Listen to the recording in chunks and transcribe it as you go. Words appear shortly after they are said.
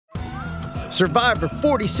Survivor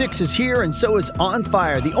 46 is here, and so is On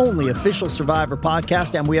Fire, the only official Survivor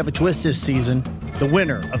podcast, and we have a twist this season. The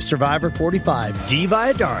winner of Survivor 45, Dee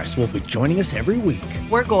Valladares, will be joining us every week.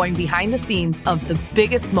 We're going behind the scenes of the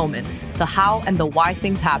biggest moments, the how and the why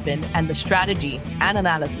things happen, and the strategy and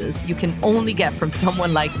analysis you can only get from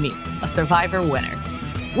someone like me, a Survivor winner.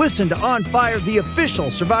 Listen to On Fire, the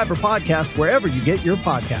official Survivor podcast, wherever you get your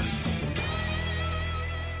podcast.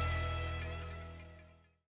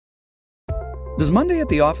 Does Monday at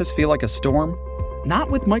the office feel like a storm? Not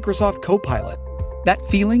with Microsoft Copilot. That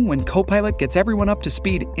feeling when Copilot gets everyone up to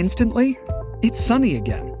speed instantly? It's sunny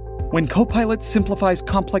again. When Copilot simplifies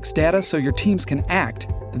complex data so your teams can act,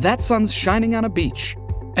 that sun's shining on a beach.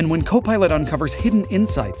 And when Copilot uncovers hidden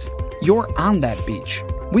insights, you're on that beach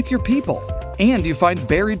with your people, and you find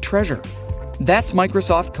buried treasure. That's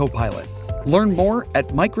Microsoft Copilot. Learn more at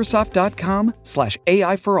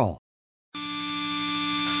Microsoft.com/AI for all.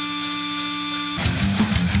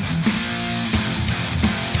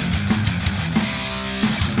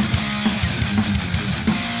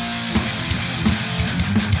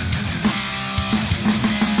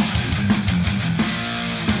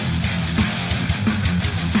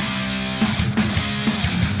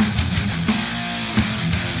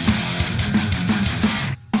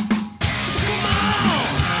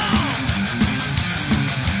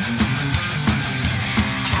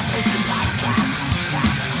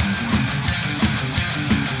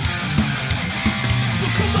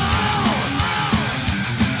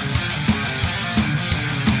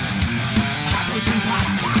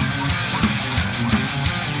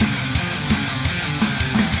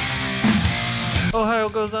 Ohio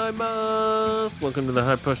gozaimasu! Welcome to the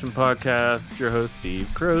High Potion Podcast. Your host, Steve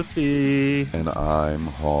Crothy. And I'm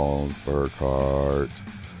Halls Burkhart.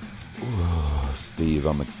 Ooh, Steve,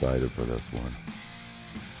 I'm excited for this one.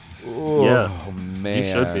 Ooh, Yeah, man. you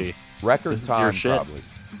should be. Record This is your time, shit. probably.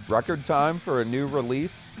 Record time for a new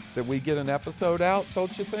release that we get an episode out,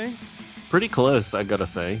 don't you think? Pretty close, I gotta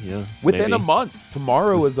say. Yeah, Within maybe. a month.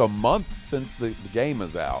 Tomorrow is a month since the game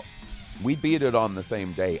is out. We beat it on the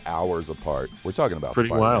same day, hours apart. We're talking about Pretty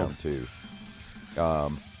Spider-Man wild. 2.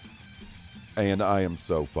 And I am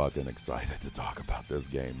so fucking excited to talk about this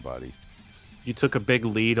game, buddy. You took a big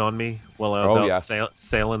lead on me while I was out yeah.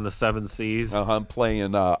 sailing the seven seas. I'm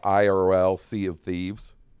playing IRL Sea of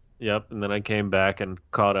Thieves. Yep, and then I came back and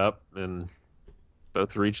caught up, and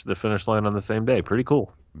both reached the finish line on the same day. Pretty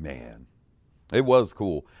cool. Man, it was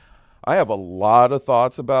cool. I have a lot of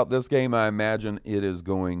thoughts about this game. I imagine it is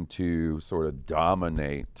going to sort of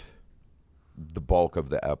dominate the bulk of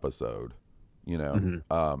the episode. You know,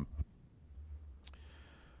 Mm-hmm.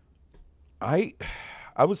 I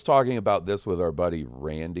was talking about this with our buddy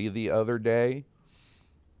Randy the other day.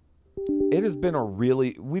 It has been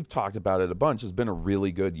we've talked about it a bunch. It's been a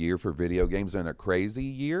really good year for video games and a crazy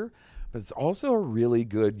year, but it's also a really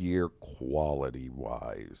good year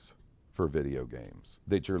quality-wise for video games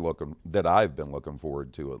that I've been looking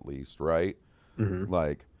forward to, at least, right? Mm-hmm.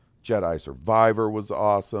 Like Jedi Survivor was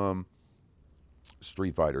awesome,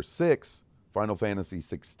 Street Fighter 6, Final Fantasy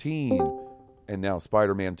 16, and now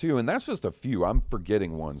Spider-Man 2, and that's just a few. I'm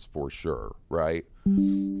forgetting ones for sure, right?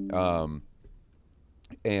 And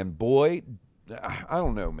boy, I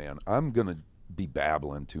don't know, man. I'm gonna be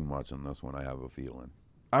babbling too much on this one, I have a feeling.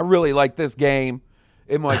 I really like this game.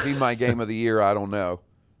 It might be my game of the year. I don't know.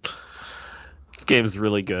 This game's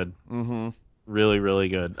really good. Mm-hmm. Really, really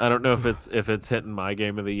good. I don't know if it's hitting my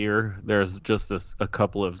game of the year. There's just a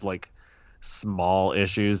couple of like small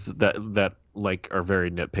issues that like are very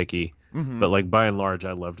nitpicky. Mm-hmm. But like by and large,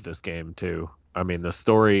 I loved this game too. I mean, the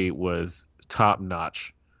story was top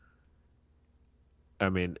notch. I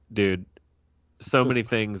mean, dude, many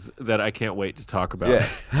things that I can't wait to talk about. Yeah,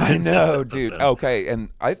 I know, dude. Okay, and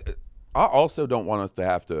I also don't want us to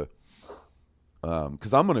have to,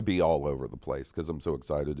 because I'm going to be all over the place because I'm so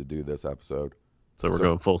excited to do this episode. So we're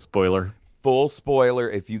going full spoiler. Full spoiler.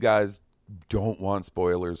 If you guys don't want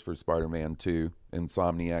spoilers for Spider-Man 2,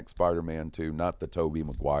 Insomniac Spider-Man 2, not the Tobey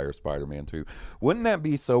Maguire Spider-Man 2. Wouldn't that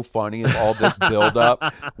be so funny if all this build-up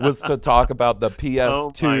was to talk about the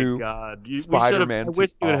PS2 oh my God. Spider-Man 2? I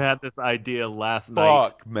wish you had had this idea last night.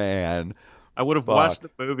 Fuck, man. I would have watched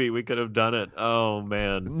the movie. We could have done it. Oh,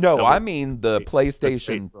 man. No, I mean the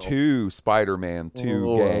PlayStation 2 Spider-Man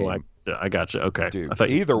 2 game. I got you. Okay. Dude, I thought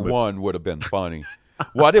either one would have been funny.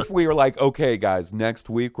 What if we were like, okay, guys, next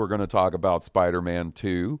week we're going to talk about Spider-Man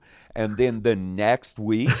 2, and then the next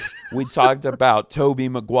week we talked about Tobey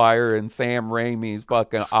Maguire and Sam Raimi's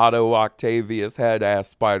fucking Otto Octavius head-ass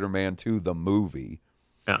Spider-Man 2, the movie.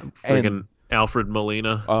 Yeah, Alfred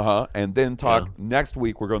Molina. And then next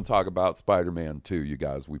week, we're going to talk about Spider-Man 2, you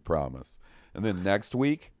guys, we promise. And then next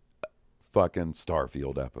week, fucking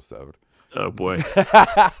Starfield episode. Oh, boy.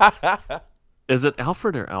 Is it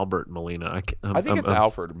Alfred or Albert Molina? I think it's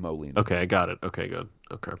Alfred Molina. Okay, I got it. Okay, good.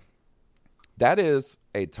 Okay. That is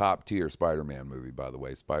a top-tier Spider-Man movie, by the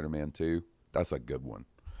way. Spider-Man 2, that's a good one.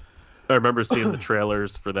 I remember seeing the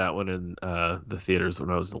trailers for that one in the theaters when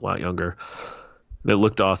I was a lot younger. It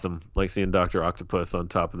looked awesome, like seeing Dr. Octopus on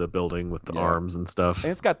top of the building with the arms and stuff.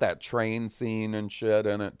 And it's got that train scene and shit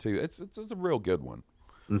in it, too. It's a real good one.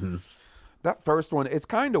 Mm-hmm. That first one, it's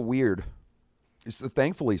kind of weird.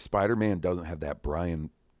 Thankfully, Spider-Man doesn't have that Bryan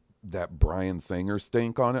Singer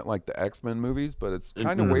stink on it like the X-Men movies, but it's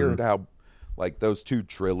kind of weird how, like, those two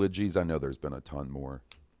trilogies, I know there's been a ton more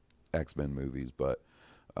X-Men movies, but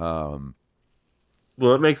well,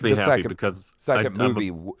 it makes me happy because second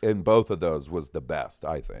movie in both of those was the best,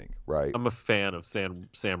 I think, right? I'm a fan of Sam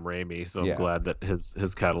Raimi, so I'm glad that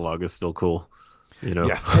his catalog is still cool. You know?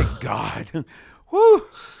 Yeah, thank God. Woo,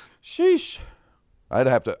 sheesh.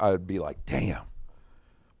 I'd be like, damn.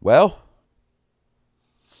 Well,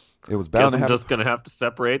 it was bound to happen. I'm just gonna have to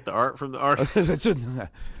separate the art from the artist.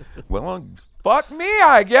 Well, fuck me,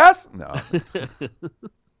 I guess. No.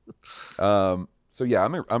 So yeah,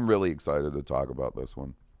 I'm really excited to talk about this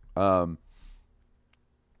one.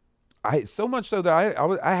 So much so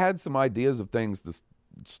that I had some ideas of things to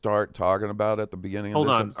start talking about at the beginning. Hold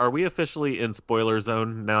of this on, episode. Are we officially in spoiler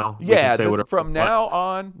zone now? Yeah, from now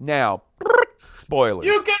on. Now, spoilers.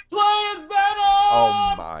 You can play as Venom.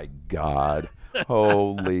 Oh my God.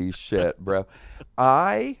 Holy shit, bro.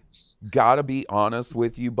 I gotta be honest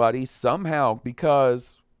with you, buddy, somehow,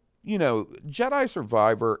 because, you know, Jedi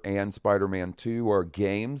Survivor and Spider-Man 2 are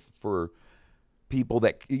games for people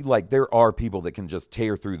that, like, there are people that can just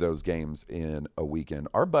tear through those games in a weekend.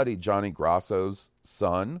 Our buddy Johnny Grasso's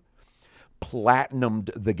son platinumed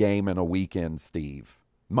the game in a weekend, Steve.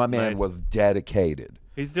 My man was dedicated.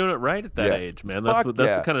 He's doing it right at that age, man. That's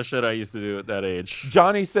the kind of shit I used to do at that age.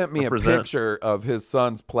 Johnny sent me a picture of his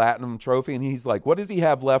son's platinum trophy, and he's like, what does he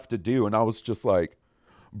have left to do? And I was just like,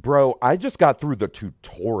 bro, I just got through the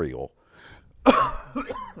tutorial.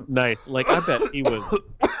 Nice. Like, I bet he was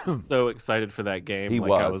so excited for that game.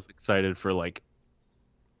 I was excited for, like,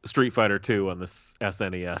 Street Fighter 2 on the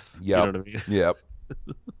SNES. Yep. You know what I mean? Yep.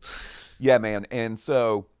 Yeah, man. And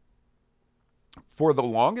so for the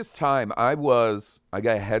longest time, I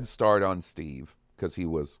got a head start on Steve because he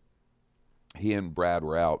and Brad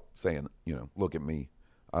were out saying, you know, look at me.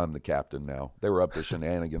 I'm the captain now. They were up to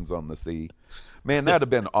shenanigans on the sea. Man, that'd have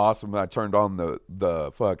been awesome. I turned on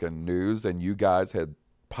the fucking news and you guys had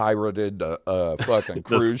pirated a fucking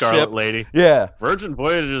cruise Scarlet ship. Lady. Yeah. Virgin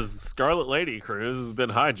Voyage's Scarlet Lady cruise has been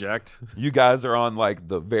hijacked. You guys are on like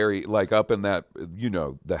the very, like up in that, you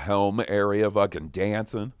know, the helm area, fucking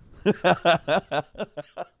dancing.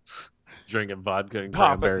 Drinking vodka and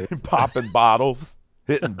cranberries. Popping bottles,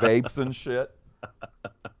 hitting vapes and shit.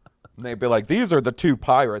 And they'd be like, these are the two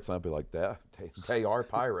pirates. And I'd be like, they are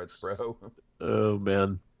pirates, bro. Oh,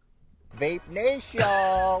 man. Vape Nation.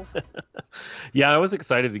 Yeah, I was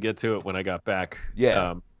excited to get to it when I got back.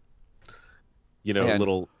 Yeah. You know,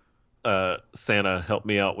 little Santa helped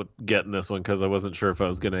me out with getting this one because I wasn't sure if I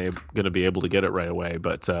was gonna be able to get it right away.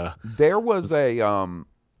 But there was a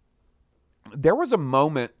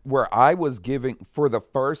moment where I was giving, for the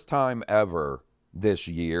first time ever this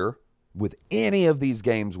year, with any of these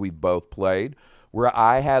games we've both played, where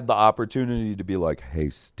I had the opportunity to be like, hey,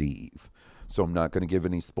 Steve, so I'm not going to give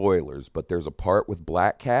any spoilers, but there's a part with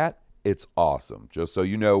Black Cat. It's awesome. Just so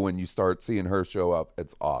you know, when you start seeing her show up,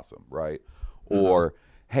 it's awesome, right? Mm-hmm. Or,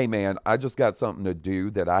 hey, man, I just got something to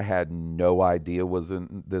do that I had no idea was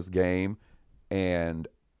in this game, and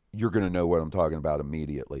you're going to know what I'm talking about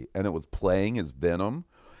immediately. And it was playing as Venom,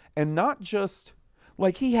 and not just,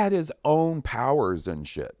 like, he had his own powers and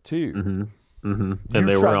shit, too. Mm-hmm. Mm-hmm. And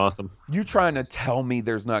they were awesome. You trying to tell me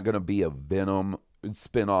there's not going to be a Venom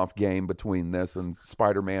spin-off game between this and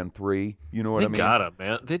Spider-Man 3? You know what I mean? They gotta,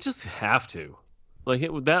 man. They just have to. Like,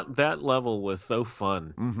 that level was so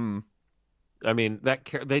fun. Mm-hmm. I mean,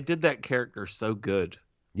 they did that character so good.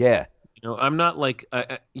 Yeah. You know, I'm not like,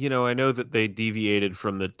 I know that they deviated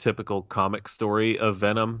from the typical comic story of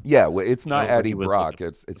Venom. Yeah, well, it's not Eddie like, Brock.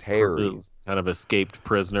 It's Harry. Kind of escaped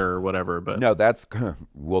prisoner or whatever. But no,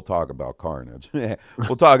 we'll talk about Carnage.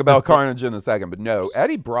 We'll talk about Carnage in a second. But no,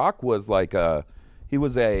 Eddie Brock was like he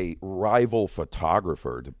was a rival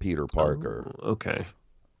photographer to Peter Parker. Oh, okay.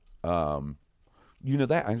 You know,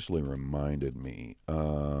 that actually reminded me.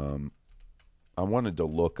 I wanted to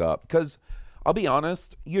look up, because I'll be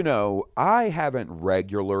honest, I haven't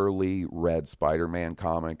regularly read Spider-Man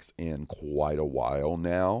comics in quite a while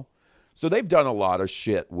now. So they've done a lot of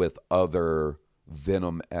shit with other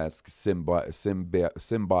Venom-esque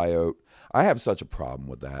symbiote. I have such a problem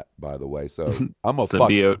with that, by the way. So I'm a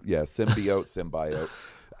symbiote. Symbiote.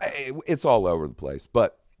 It's all over the place.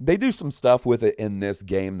 But they do some stuff with it in this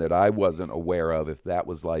game that I wasn't aware of, if that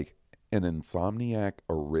was like an Insomniac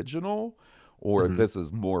original or if this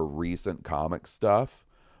is more recent comic stuff.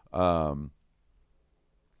 So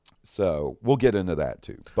we'll get into that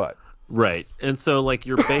too. But right. And so like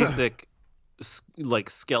your basic like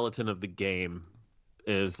skeleton of the game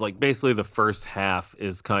is like basically the first half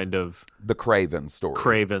is kind of the Kraven story.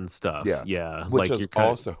 Kraven stuff. Yeah. Which like is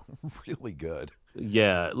also really good.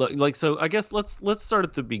 Yeah. Like so I guess let's start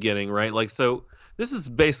at the beginning, right? Like so this is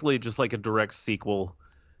basically just like a direct sequel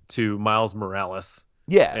to Miles Morales.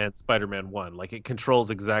 Yeah. And Spider-Man 1. Like it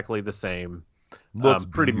controls exactly the same. Looks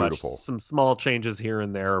pretty beautiful. much some small changes here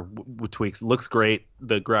and there with tweaks. Looks great.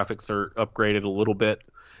 The graphics are upgraded a little bit.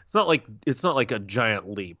 It's not like a giant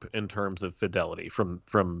leap in terms of fidelity from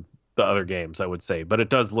the other games, I would say, but it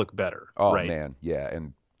does look better. Oh right? Man, yeah,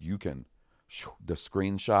 and you can the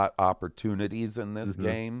screenshot opportunities in this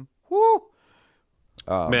game. Woo!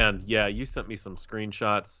 Man, yeah, you sent me some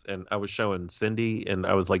screenshots, and I was showing Cindy, and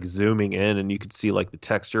I was like zooming in, and you could see like the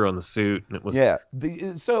texture on the suit, and it was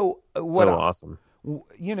so awesome.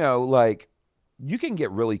 Like you can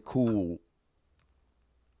get really cool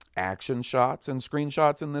action shots and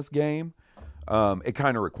screenshots in this game. It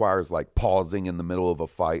kind of requires like pausing in the middle of a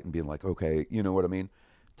fight and being like, okay, you know what I mean?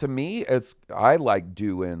 To me, I like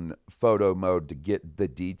doing photo mode to get the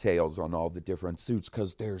details on all the different suits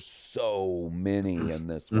because there's so many in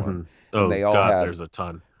this one. Oh, and they all God, have there's a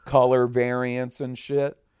ton. Color variants and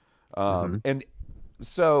shit. And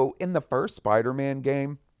so in the first Spider-Man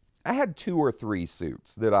game, I had 2 or 3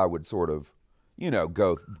 suits that I would sort of,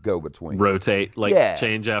 go between. Rotate,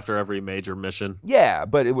 change after every major mission. Yeah,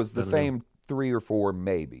 but it was the same 3 or 4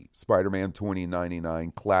 maybe. Spider-Man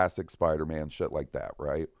 2099, classic Spider-Man, shit like that,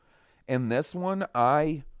 right? And this one,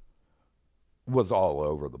 I was all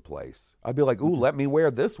over the place. I'd be like, ooh, let me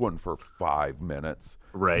wear this one for 5 minutes.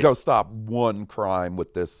 Right. Go stop one crime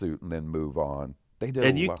with this suit and then move on. They did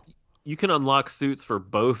a lot. You can unlock suits for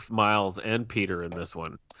both Miles and Peter in this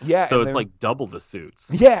one. Yeah. So it's like double the suits.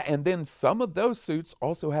 Yeah, and then some of those suits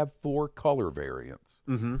also have 4 color variants.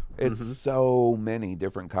 It's so many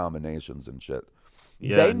different combinations and shit.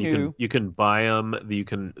 Yeah, you can buy them.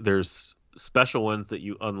 There's special ones that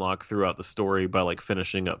you unlock throughout the story by like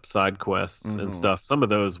finishing up side quests and stuff. Some of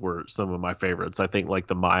those were some of my favorites. I think like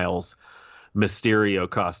the Miles Mysterio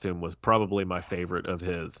costume was probably my favorite of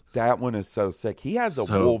his. That one is so sick. He has a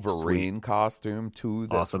Wolverine costume too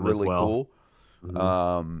that's awesome really as well. cool. A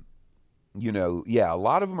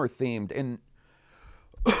lot of them are themed, and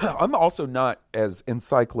I'm also not as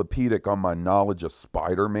encyclopedic on my knowledge of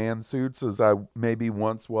Spider-Man suits as I maybe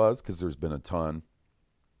once was, because there's been a ton.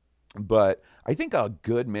 But I think a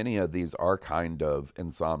good many of these are kind of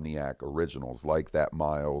Insomniac originals, like that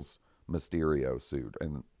Miles Mysterio suit,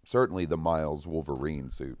 and certainly the Miles Wolverine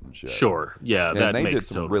suit and shit. Sure, yeah, and that they makes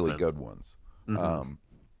did some really sense. good ones.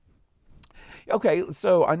 Okay,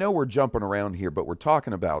 so I know we're jumping around here, but we're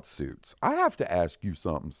talking about suits. I have to ask you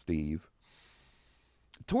something, Steve.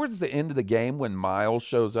 Towards the end of the game, when Miles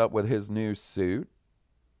shows up with his new suit,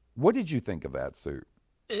 what did you think of that suit?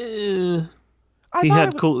 He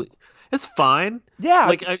had cool. It's fine. Yeah,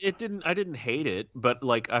 like I didn't hate it, but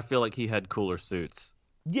like I feel like he had cooler suits.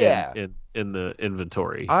 Yeah, in the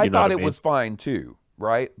inventory. I thought it was fine too,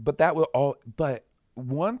 right? But that was all. But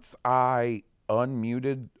once I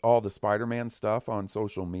unmuted all the Spider-Man stuff on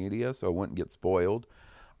social media so it wouldn't get spoiled,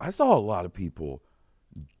 I saw a lot of people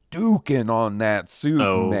duking on that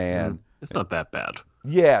suit, man. It's not that bad.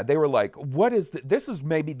 Yeah, they were like, what is this? Is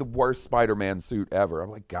maybe the worst Spider-Man suit ever.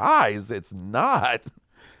 I'm like, guys, it's not.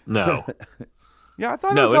 No. Yeah, I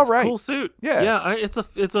thought it was all right. It's a cool suit. Yeah,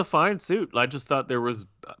 it's a fine suit. I just thought there was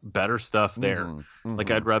better stuff there.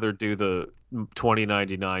 Like I'd rather do the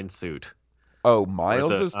 2099 suit. Oh,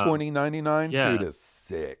 Miles's 2099 suit is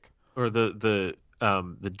sick. Or the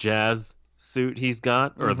jazz suit he's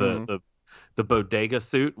got, or the bodega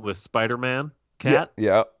suit with Spider-Man cat.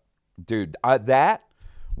 Yeah. Dude, that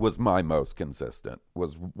was my most consistent.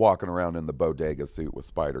 Was walking around in the bodega suit with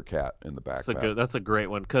Spider Cat in the backpack. That's a great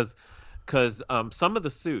one because some of the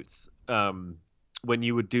suits, when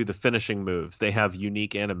you would do the finishing moves, they have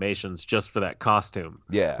unique animations just for that costume.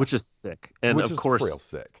 Yeah, which is sick. And which of is course, real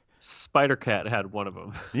sick. Spider-Cat had one of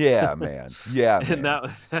them. Yeah, man. Yeah,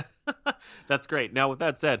 man. And that's great. Now, with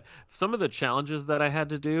that said, some of the challenges that I had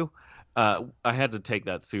to do, I had to take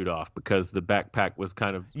that suit off because the backpack was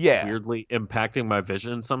kind of Yeah. weirdly impacting my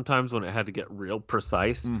vision sometimes when it had to get real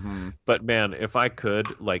precise. Mm-hmm. But man, if I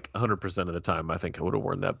could, like 100% of the time, I think I would have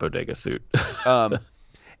worn that bodega suit.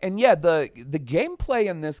 And yeah, the gameplay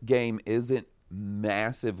in this game isn't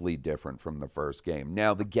massively different from the first game.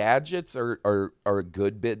 Now the gadgets are a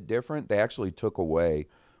good bit different. They actually took away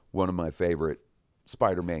one of my favorite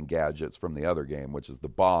Spider-Man gadgets from the other game, which is the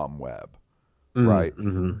bomb web. Right.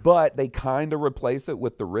 Mm-hmm. But they kind of replace it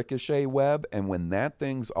with the ricochet web, and when that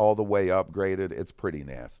thing's all the way upgraded, it's pretty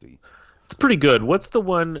nasty. It's pretty good. What's the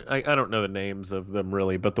one? I don't know the names of them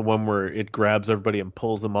really, but the one where it grabs everybody and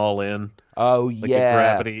pulls them all in. Oh, like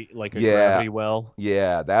yeah. A gravity well.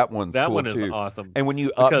 Yeah, that one's that cool one is too. awesome. And when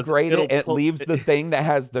you Because upgrade it'll it pull- leaves the thing that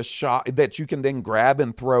has the shot that you can then grab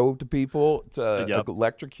and throw to people to Yep.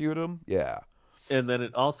 electrocute them. Yeah. And then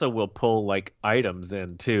it also will pull like items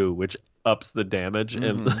in too, which ups the damage.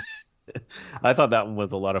 Mm-hmm. And I thought that one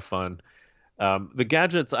was a lot of fun. The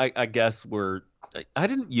gadgets, I guess, I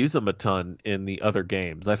didn't use them a ton in the other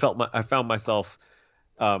games. I found myself,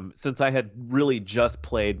 since I had really just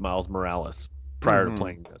played Miles Morales prior to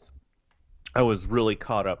playing this, I was really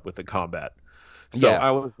caught up with the combat. So Yeah.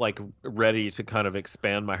 I was like ready to kind of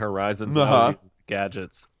expand my horizons. And I was using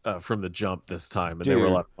gadgets from the jump this time, and they were a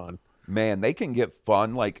Dude. lot of fun. Man, they can get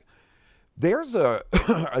fun. Like, there's a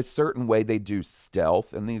a certain way they do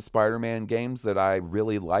stealth in these Spider-Man games that I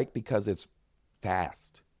really like because it's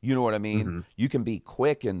fast. You know what I mean? Mm-hmm. You can be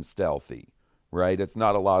quick and stealthy, right? It's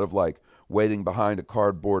not a lot of like waiting behind a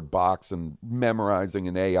cardboard box and memorizing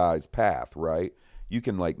an AI's path, right? You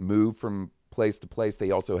can like move from place to place.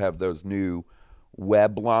 They also have those new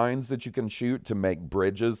web lines that you can shoot to make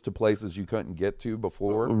bridges to places you couldn't get to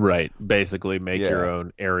before. Right. Basically make your Yeah.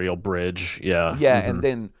 own aerial bridge. Yeah. Yeah, Mhm. and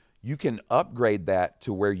then you can upgrade that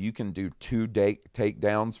to where you can do 2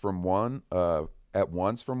 takedowns from one at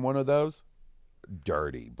once from one of those.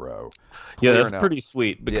 Dirty, bro. Yeah, that's Clearing out- pretty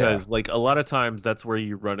sweet because like a lot of times that's where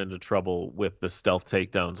you run into trouble with the stealth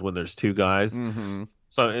takedowns when there's two guys. Mhm.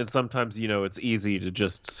 So and sometimes, it's easy to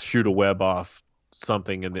just shoot a web off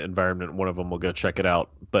something in the environment and one of them will go check it out.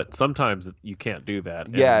 But sometimes you can't do that.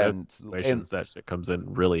 And Yeah, in those situations that shit comes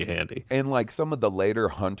in really handy. And like some of the later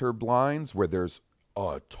hunter blinds where there's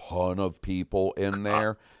a ton of people in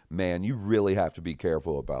there, man, you really have to be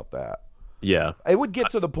careful about that. Yeah. It would get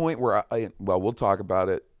to the point where we'll talk about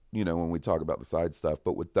it, when we talk about the side stuff,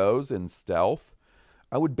 but with those in stealth,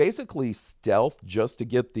 I would basically stealth just to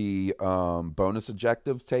get the bonus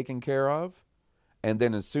objectives taken care of. And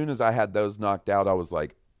then as soon as I had those knocked out, I was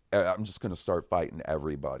like, I'm just going to start fighting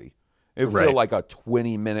everybody. It would feel Right. like a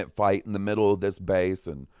 20-minute fight in the middle of this base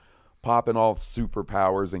and popping all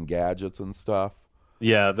superpowers and gadgets and stuff.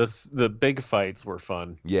 Yeah, the big fights were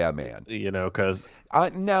fun, Yeah, man. because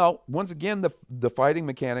Now, once again, the fighting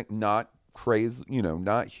mechanic, not crazy,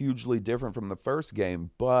 not hugely different from the first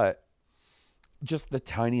game, but just the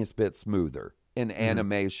tiniest bit smoother in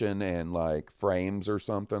animation and like frames or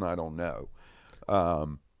something. I don't know.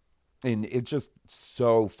 And it's just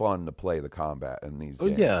so fun to play the combat in these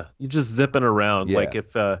games. yeah, you just zipping around. Yeah. Like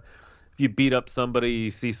if you beat up somebody, you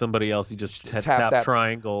see somebody else, you just tap that-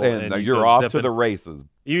 triangle, And you you're go off to zipping. the races.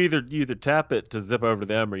 You either tap it to zip over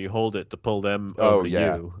them, or you hold it to pull them Oh, over to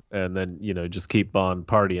yeah. you, and then just keep on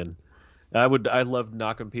partying. I love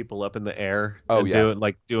knocking people up in the air. Oh, and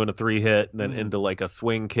yeah. doing a 3-hit and then into like a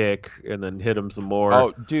swing kick and then hit them some more.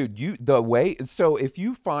 Oh, dude, so if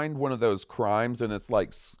you find one of those crimes and it's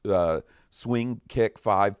like swing kick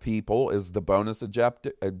 5 people is the bonus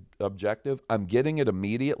objective, I'm getting it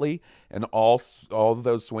immediately, and all of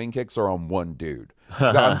those swing kicks are on one dude.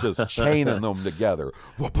 I'm just chaining them together.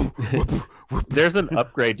 There's an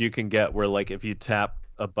upgrade you can get where like if you tap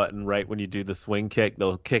a button right when you do the swing kick,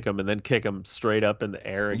 they'll kick them and then kick them straight up in the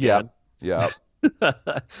air again. Yeah.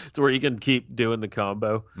 So where you can keep doing the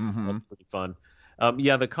combo. Mhm. That's pretty fun.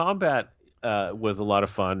 The combat was a lot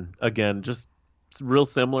of fun. Again, just real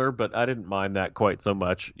similar, but I didn't mind that quite so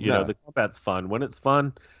much. No. The combat's fun. When it's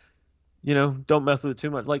fun, don't mess with it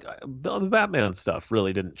too much. Like the Batman stuff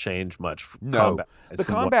really didn't change much. No. Combat-wise The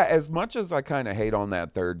from what- combat, as much as I kind of hate on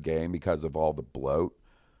that third game because of all the bloat,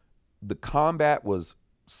 the combat was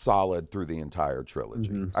solid through the entire trilogy.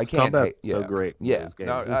 Mhm. I can't Combat's hate. so Yeah. great in Yeah. those games.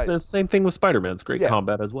 No, It's the same thing with Spider-Man's great Yeah.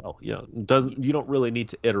 combat as well. You don't really need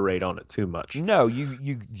to iterate on it too much. No,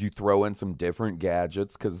 you throw in some different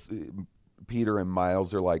gadgets because Peter and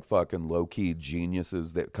Miles are like fucking low-key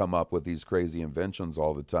geniuses that come up with these crazy inventions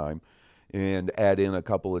all the time, and add in a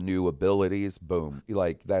couple of new abilities. Boom,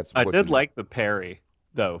 like that's. I what did you like the parry.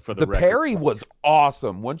 though, for the record. parry was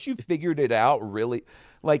awesome. Once you figured it out, really,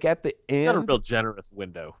 like at the end, got a real generous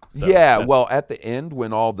window. So yeah, well, at the end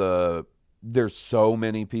when there's so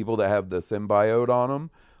many people that have the symbiote on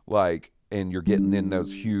them, like, and you're getting in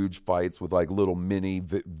those huge fights with like little mini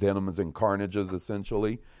Venoms and Carnages,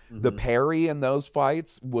 essentially. Mm-hmm. The parry in those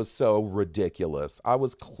fights was so ridiculous. I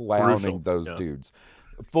was clowning those dudes.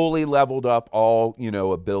 Fully leveled up all,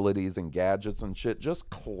 abilities and gadgets and shit, just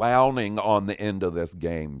clowning on the end of this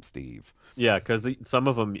game, Steve. Yeah, because some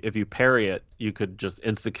of them, if you parry it, you could just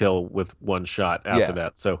insta-kill with one shot after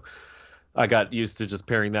that. So I got used to just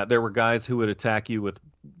parrying that. There were guys who would attack you with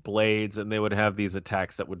blades, and they would have these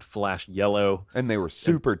attacks that would flash yellow. And they were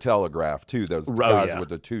super telegraphed, too, those guys with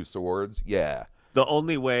the two swords. Yeah. The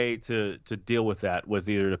only way to deal with that was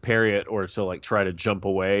either to parry it or to, like, try to jump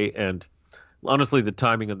away. And honestly, the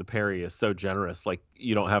timing of the parry is so generous. Like,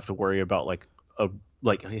 you don't have to worry about, like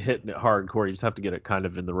hitting it hardcore. You just have to get it kind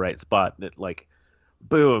of in the right spot. And it, like,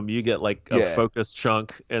 boom, you get, like, a focus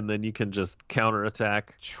chunk, and then you can just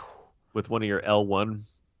counterattack with one of your L1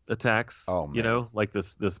 attacks. Oh, man. Like the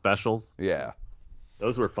specials. Yeah.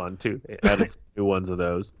 Those were fun, too. They added some new ones of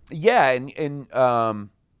those. Yeah, and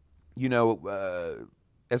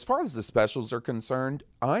as far as the specials are concerned,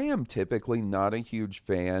 I am typically not a huge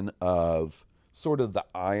fan of sort of the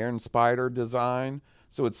Iron Spider design.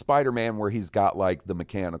 So it's Spider-Man where he's got like the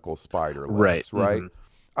mechanical spider legs, right?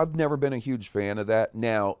 Mm-hmm. I've never been a huge fan of that.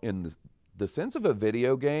 Now, in the sense of a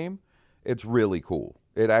video game, it's really cool.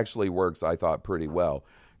 It actually works, I thought, pretty well.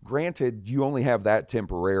 Granted, you only have that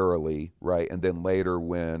temporarily, right? And then later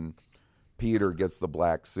when Peter gets the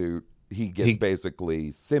black suit, he gets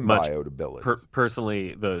basically symbiote abilities.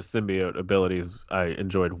 Personally, the symbiote abilities I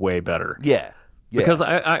enjoyed way better. Yeah. Because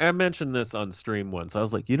I mentioned this on stream once. I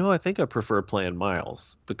was like, I think I prefer playing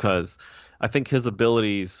Miles because I think his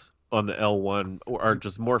abilities on the L1 are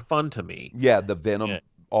just more fun to me. Yeah, the Venom,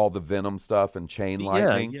 all the Venom stuff and chain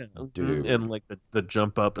lightning. Yeah. Dude. And like the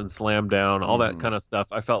jump up and slam down, all that kind of stuff.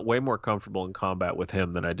 I felt way more comfortable in combat with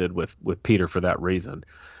him than I did with Peter for that reason.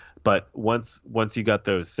 But once you got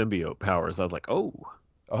those symbiote powers, I was like, oh.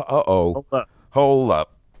 Hold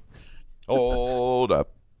up.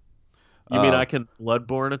 You mean I can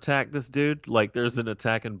Bloodborne attack this dude? Like, there's an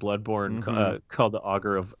attack in Bloodborne called the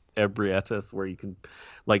Augur of Ebrietas where you can,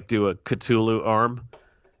 like, do a Cthulhu arm.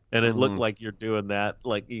 And it looked like you're doing that.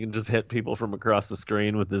 Like, you can just hit people from across the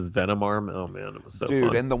screen with this Venom arm. Oh, man, it was so fun.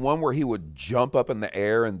 Dude, and the one where he would jump up in the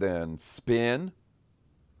air and then spin,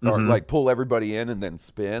 or, like, pull everybody in and then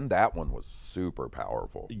spin, that one was super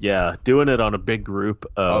powerful. Yeah, doing it on a big group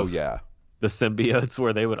of the symbiotes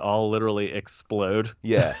where they would all literally explode.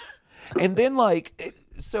 Yeah. And then, like,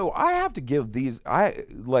 so I have to give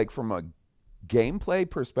from a gameplay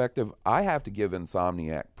perspective, I have to give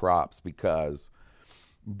Insomniac props because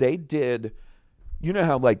they did,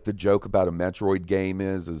 how, like, the joke about a Metroid game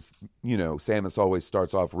is, Samus always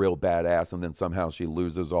starts off real badass and then somehow she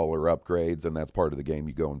loses all her upgrades and that's part of the game.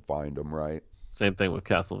 You go and find them, right? Same thing with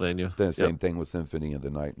Castlevania. The same thing with Symphony of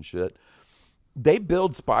the Night and shit. They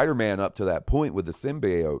build Spider-Man up to that point with the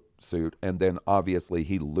symbiote suit, and then obviously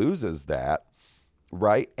he loses that,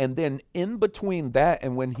 right? And then in between that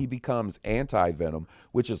and when he becomes anti-Venom,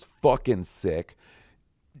 which is fucking sick,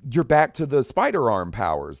 you're back to the spider arm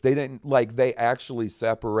powers. They didn't, like, they actually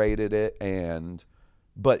separated it,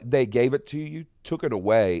 but they gave it to you, took it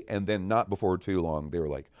away, and then not before too long, they were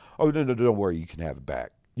like, oh, no, don't worry, you can have it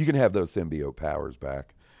back. You can have those symbiote powers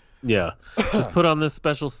back. Yeah. Just put on this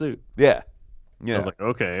special suit. Yeah. I was like,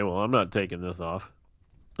 okay, well, I'm not taking this off.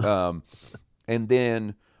 And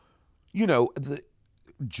then,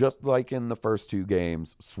 just like in the first two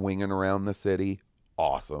games, swinging around the city,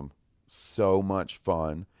 awesome. So much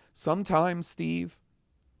fun. Sometimes, Steve,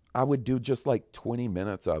 I would do just like 20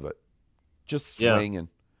 minutes of it. Just swinging.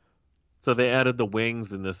 Yeah. So they added the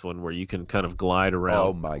wings in this one where you can kind of glide around.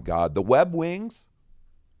 Oh, my God. The web wings,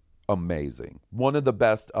 amazing. One of the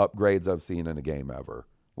best upgrades I've seen in a game ever.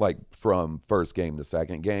 Like, from first game to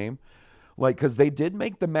second game. Like, because they did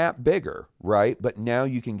make the map bigger, right? But now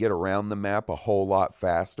you can get around the map a whole lot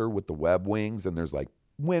faster with the web wings, and there's, like,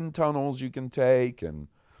 wind tunnels you can take. And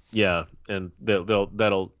yeah, and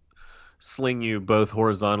that'll sling you both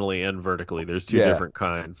horizontally and vertically. There's two different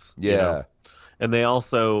kinds. Yeah. And they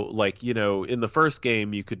also, like, in the first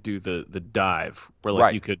game, you could do the dive, where,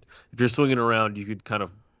 like, you could, if you're swinging around, you could kind of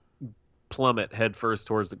plummet head first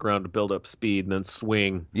towards the ground to build up speed and then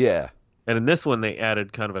swing. Yeah. And in this one, they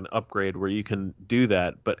added kind of an upgrade where you can do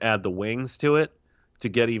that, but add the wings to it to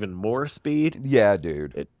get even more speed. Yeah,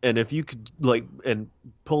 dude. And if you could, like, and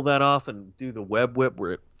pull that off and do the web whip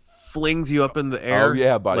where it flings you up in the air. Oh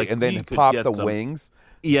yeah, buddy. Like, and then you could pop get the some- wings.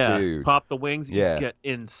 Yeah, Dude. pop the wings. You Yeah. get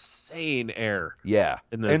insane air. Yeah.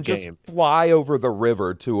 In this and game. just fly over the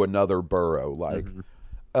river to another burrow. Like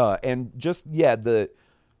Mm-hmm. and just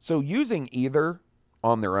so using either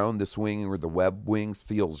on their own, the swing or the web wings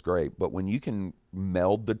feels great. But when you can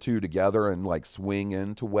meld the two together and like swing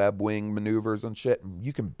into web wing maneuvers and shit,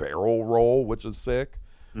 you can barrel roll, which is sick.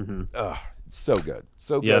 So good.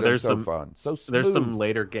 So good. Yeah, and there's so some- fun. So smooth. There's some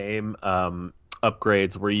later game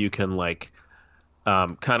upgrades where you can like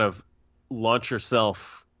kind of launch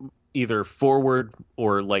yourself either forward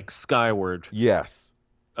or like skyward. Yes.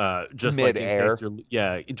 Just Mid-air. like in case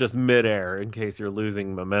you're just midair in case you're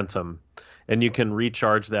losing momentum, and you can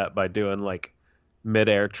recharge that by doing like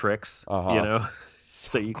midair tricks. Uh-huh. You know,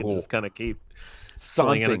 so you can cool. just kind of keep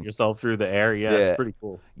slinging Stunting. it yourself through the air. Yeah, Yeah. it's pretty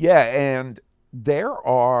cool. Yeah, and there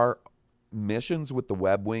are missions with the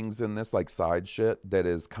web wings in this, like side shit, that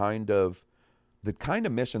is kind of the kind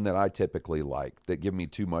of mission that I typically like, that give me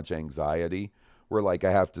too much anxiety, where like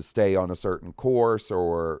I have to stay on a certain course,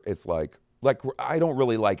 or it's like I don't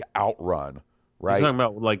really like Outrun, right? You're talking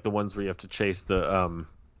about like the ones where you have to chase the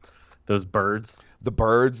those birds. The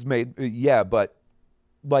birds made, yeah, but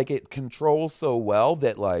like it controls so well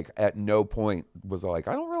that like at no point was I like,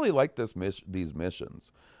 I don't really like these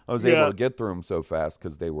missions. I was able to get through them so fast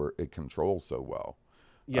because it controls so well.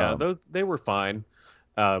 Yeah, they were fine.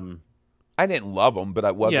 I didn't love them, but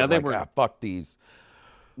I wasn't they like, were- fuck these.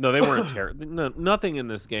 No, they weren't terrible. No, nothing in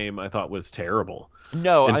this game I thought was terrible.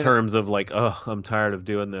 No, In terms of like, oh, I'm tired of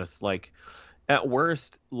doing this. Like, at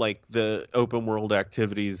worst, like the open world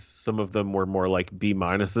activities, some of them were more like B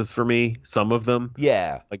minuses for me. Some of them,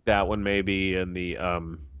 yeah, like that one maybe, and the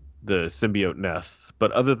symbiote nests.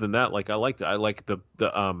 But other than that, like I liked it. I like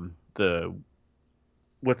the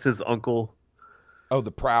what's his uncle? oh, the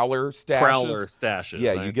Prowler stashes. Prowler stashes.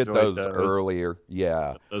 Yeah, I you get enjoyed those earlier.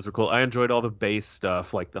 Yeah, Those were cool. I enjoyed all the base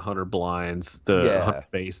stuff, like the hunter blinds, the Yeah. hunter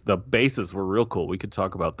base. The bases were real cool. We could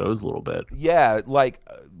talk about those a little bit. yeah. Like,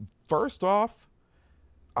 first off,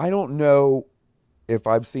 I don't know if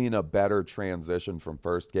I've seen a better transition from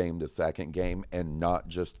first game to second game, and not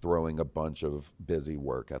just throwing a bunch of busy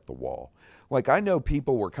work at the wall. Like, I know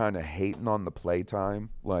people were kind of hating on the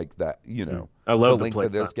playtime, like that. You know, I love the link to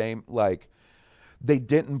playtime. this game. Like, they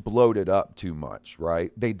didn't bloat it up too much,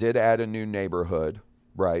 right? They did add a new neighborhood,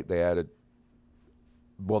 right? They added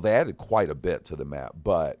quite a bit to the map,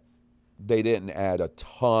 but they didn't add a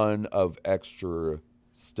ton of extra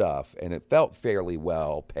stuff, and it felt fairly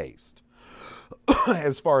well paced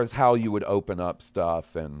as far as how you would open up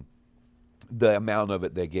stuff and the amount of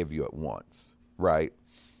it they give you at once, right?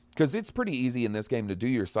 Because it's pretty easy in this game to do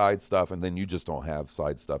your side stuff, and then you just don't have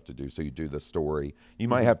side stuff to do, so you do the story. You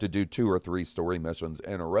might have to do 2 or 3 story missions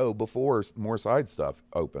in a row before more side stuff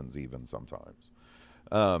opens, even sometimes.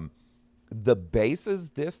 The bases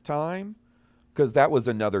this time, because that was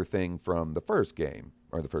another thing from the first game,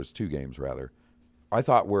 or the first 2 games rather, I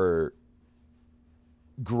thought were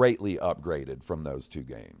greatly upgraded from those 2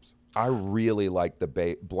 games. I really like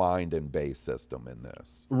the blind and base system in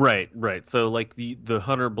this. Right. So like the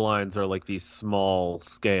hunter blinds are like these small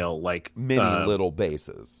scale, like Mini little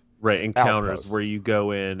bases. right encounters outposts. where you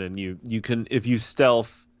go in and you can, if you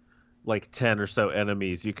stealth like 10 or so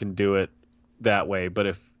enemies, you can do it that way.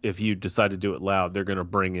 But if you decide to do it loud, they're gonna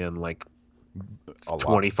bring in like A lot.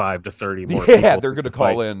 25 to 30 more. Yeah, people they're going to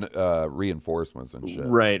fight. call in reinforcements and shit.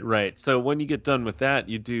 Right. So when you get done with that,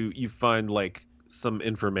 you find like some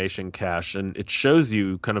information cache, and it shows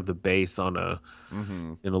you kind of the base on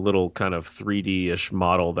in a little kind of 3D-ish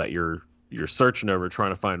model that you're searching over,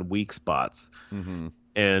 trying to find weak spots.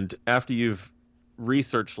 And after you've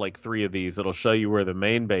researched like 3 of these, it'll show you where the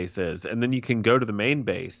main base is, and then you can go to the main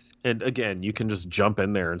base, and again, you can just jump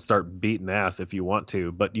in there and start beating ass if you want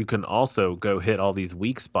to, but you can also go hit all these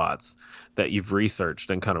weak spots that you've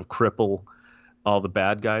researched and kind of cripple all the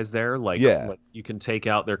bad guys there. Like you can take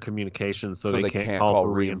out their communications so they can't call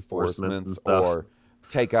for reinforcements and stuff. or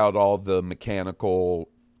take out all the mechanical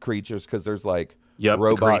creatures, because there's like the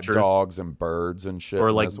robot creatures. dogs and birds and shit. Or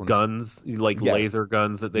in like this one. guns, like Yeah. laser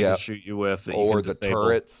guns that they Yeah. can shoot you with, that you Or can the disable.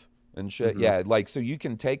 turrets and shit. Yeah, like, so you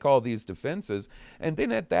can take all these defenses, and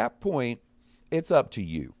then at that point, it's up to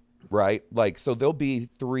you, right? Like, so there'll be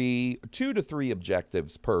 2 to 3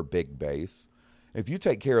 objectives per big base. If you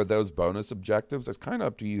take care of those bonus objectives, it's kind of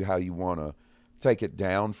up to you how you want to take it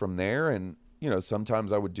down from there. And, you know,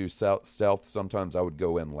 sometimes I would do stealth, sometimes I would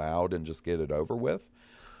go in loud and just get it over with.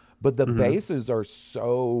 But the bases are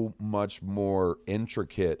so much more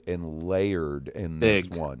intricate and layered in this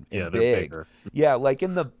Big. one. Yeah, And they're big. bigger. Yeah, like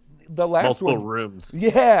in the the last multiple one, rooms.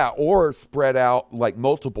 Yeah, or spread out like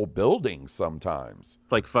multiple buildings sometimes.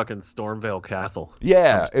 It's like fucking Stormvale Castle.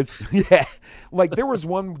 Yeah, like there was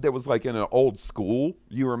one that was like in an old school.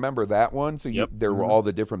 You remember that one? So there were all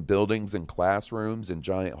the different buildings and classrooms and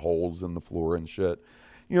giant holes in the floor and shit.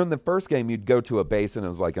 You know, in the first game, you'd go to a base and it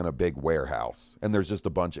was like in a big warehouse, and there's just a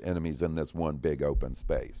bunch of enemies in this one big open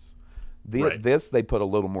space. This they put a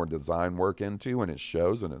little more design work into, and it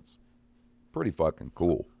shows, and it's pretty fucking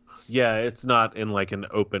cool. Yeah, it's not in like an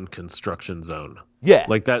open construction zone. Yeah,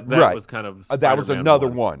 like that right. was kind of that was another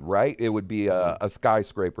one, right? It would be a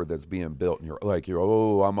skyscraper that's being built, and you're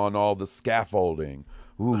oh, I'm on all the scaffolding.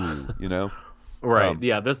 Ooh, you know. Right.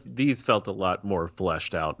 These felt a lot more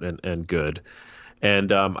fleshed out and good.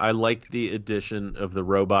 And I liked the addition of the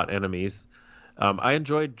robot enemies. I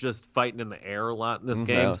enjoyed just fighting in the air a lot in this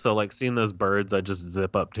game. Yeah. So like seeing those birds, I just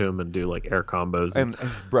zip up to them and do like air combos. And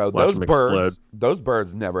bro, those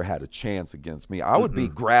birds never had a chance against me. I would be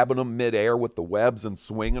grabbing them midair with the webs and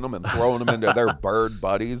swinging them and throwing them into their bird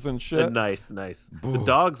buddies and shit. Nice. The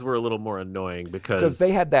dogs were a little more annoying because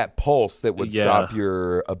they had that pulse that would stop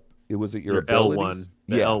your. Was it your abilities?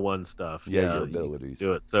 L1 stuff. Yeah, your abilities.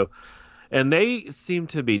 Do it. So. And they seem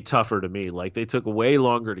to be tougher to me. Like they took way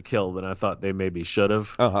longer to kill than I thought they maybe should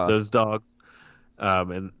have. Those dogs,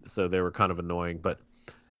 and so they were kind of annoying. But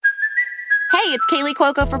hey, it's Kaylee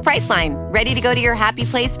Cuoco for Priceline. Ready to go to your happy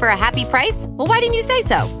place for a happy price? Well, why didn't you say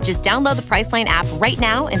so? Just download the Priceline app right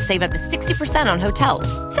now and save up to 60% on hotels.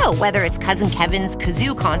 So whether it's Cousin Kevin's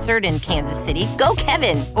Kazoo Concert in Kansas City, go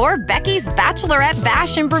Kevin, or Becky's Bachelorette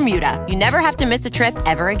Bash in Bermuda, you never have to miss a trip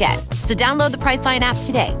ever again. So download the Priceline app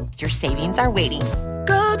today. Your savings are waiting.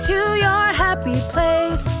 Go to your happy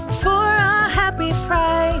place for a happy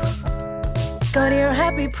price. Go to your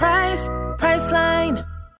happy price, Priceline.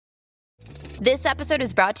 This episode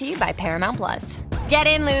is brought to you by Paramount Plus. Get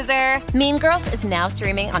in, loser! Mean Girls is now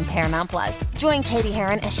streaming on Paramount Plus. Join Katie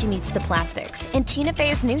Heron as she meets the plastics in Tina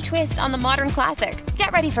Fey's new twist on the modern classic.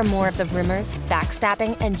 Get ready for more of the rumors,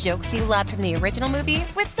 backstabbing, and jokes you loved from the original movie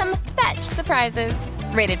with some fetch surprises.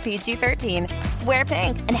 Rated PG-13. Wear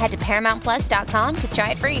pink and head to ParamountPlus.com to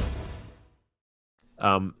try it free.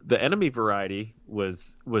 The enemy variety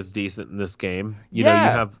was decent in this game. You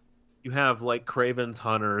know, you have like Kraven's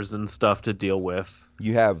hunters and stuff to deal with.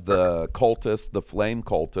 You have the cultist, the flame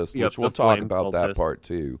cultist, which we'll talk about that part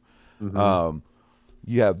too.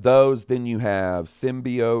 You have those, then you have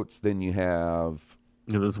symbiotes, then you have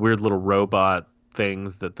those weird little robot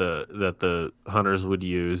things that the hunters would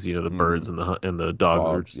use. You know, the birds and the dogs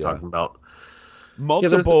we were just talking about.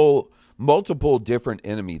 Multiple different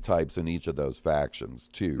enemy types in each of those factions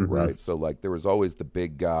too, right? So like there was always the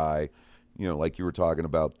big guy. You know, like you were talking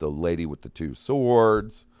about the lady with the two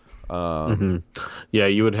swords. Yeah,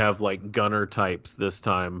 you would have like gunner types this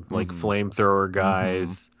time, like flamethrower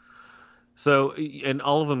guys. So, and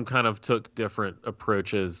all of them kind of took different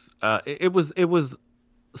approaches. It was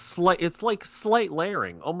slight. It's like slight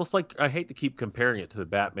layering, almost like, I hate to keep comparing it to the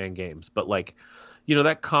Batman games, but like, you know,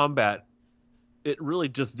 that combat, it really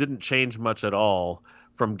just didn't change much at all.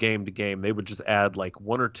 From game to game, they would just add like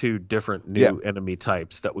one or two different new enemy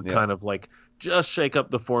types that would kind of like just shake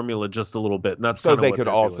up the formula just a little bit. And that's so they could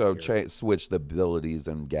also switch the abilities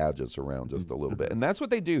and gadgets around just a little bit. And that's what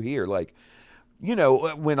they do here. Like, you know,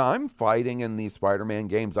 when I'm fighting in these Spider-Man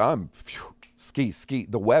games, I'm ski.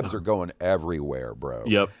 The webs are going everywhere, bro.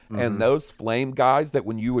 Yep. And those flame guys that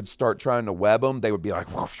when you would start trying to web them, they would be like,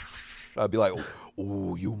 I'd be like,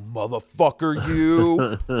 "Ooh, you motherfucker,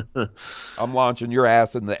 you!" I'm launching your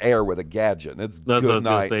ass in the air with a gadget. It's That's good what I was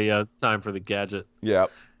night. gonna say. Yeah, it's time for the gadget. Yeah.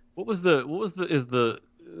 What was the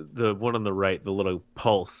one on the right? The little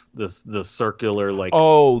pulse. The circular like.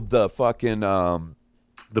 Oh, the fucking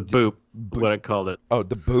the boop. What I called it. Oh,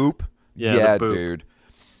 the boop. Yeah, the boop. Dude.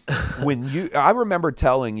 I remember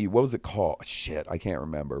telling you, what was it called? Shit, I can't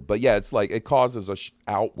remember. But yeah, it's like it causes a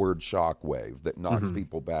outward shock wave that knocks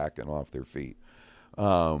people back and off their feet.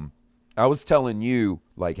 I was telling you,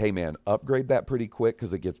 like, hey man, upgrade that pretty quick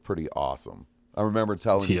because it gets pretty awesome. I remember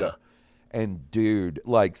telling you that. And dude,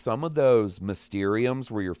 like some of those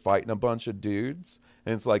Mysteriums where you're fighting a bunch of dudes,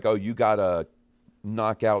 and it's like, oh, you gotta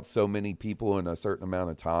knock out so many people in a certain amount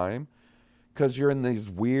of time. Because you're in these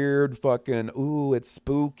weird fucking, ooh, it's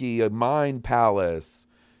spooky, a mind palace.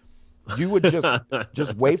 You would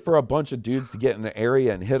just wait for a bunch of dudes to get in an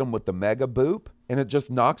area and hit them with the mega boop, and it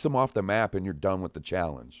just knocks them off the map, and you're done with the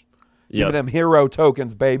challenge. Give me them hero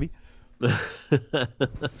tokens, baby.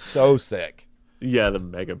 So sick. Yeah, the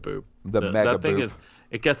mega boop. The mega that thing boop.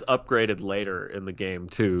 it gets upgraded later in the game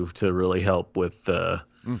too to really help with the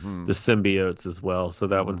symbiotes as well. So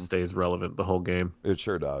that one stays relevant the whole game. It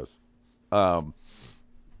sure does. And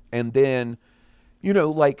then, you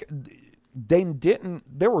know, like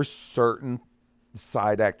there were certain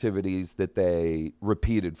side activities that they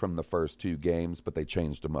repeated from the first two games, but they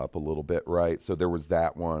changed them up a little bit, right? So there was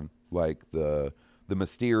that one, like the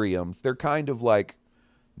Mysteriums. They're kind of like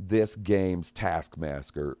this game's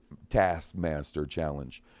Taskmaster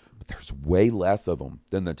challenge, but there's way less of them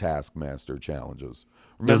than the Taskmaster challenges.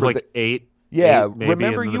 There's like eight. Yeah, maybe,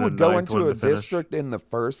 remember you would go into a district in the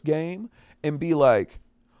first game and be like,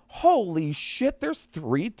 holy shit, there's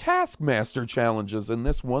 3 Taskmaster challenges in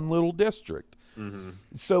this one little district.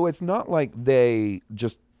 So it's not like they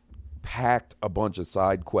just packed a bunch of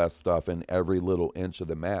side quest stuff in every little inch of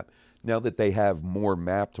the map. Now that they have more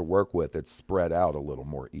map to work with, it's spread out a little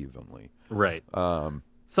more evenly. Right.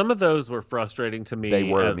 Some of those were frustrating to me. They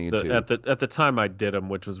were, me too. At the time I did them,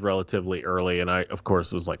 which was relatively early, and I, of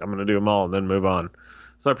course, was like, I'm going to do them all and then move on.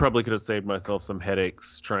 So I probably could have saved myself some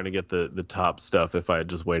headaches trying to get the top stuff if I had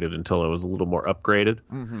just waited until it was a little more upgraded.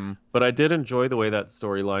 But I did enjoy the way that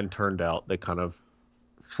storyline turned out. They kind of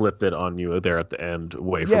flipped it on you there at the end,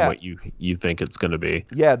 away from what you think it's going to be.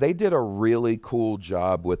 Yeah, they did a really cool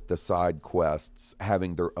job with the side quests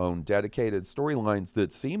having their own dedicated storylines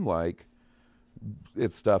that seem like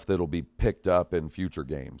it's stuff that'll be picked up in future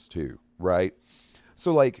games too, right?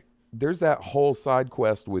 So like there's that whole side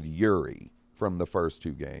quest with Yuri from the first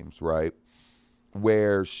 2 games, right?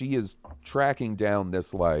 Where she is tracking down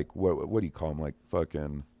this, like, what do you call them? Like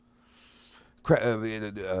fucking,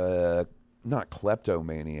 not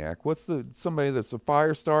kleptomaniac. What's somebody that's a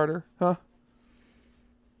fire starter? Huh?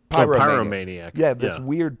 Pyromaniac. Yeah, this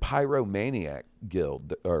weird pyromaniac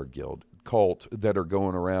cult that are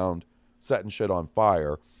going around setting shit on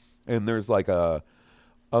fire. And there's like a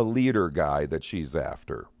leader guy that she's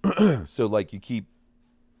after. So like you keep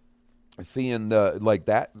seeing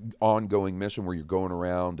that ongoing mission where you're going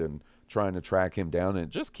around and trying to track him down, and it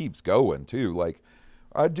just keeps going too. Like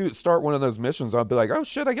I'd start one of those missions, I'd be like, oh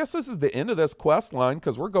shit, I guess this is the end of this quest line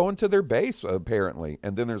because we're going to their base apparently,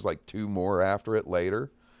 and then there's like 2 more after it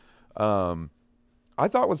later. I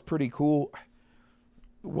thought was pretty cool.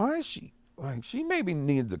 Why is she like, she maybe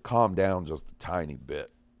needs to calm down just a tiny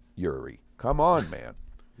bit. Yuri, come on, man.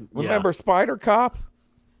 Remember Spider Cop?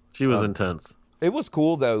 She was intense. It was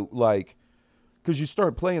cool though, like, because you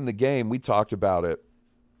start playing the game. We talked about it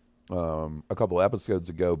a couple episodes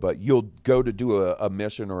ago, but you'll go to do a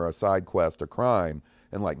mission or a side quest, a crime,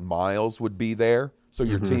 and like Miles would be there. So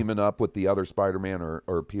you're teaming up with the other Spider-Man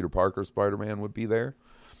or Peter Parker Spider-Man would be there.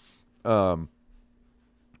 Or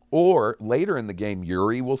later in the game,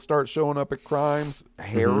 Yuri will start showing up at crimes.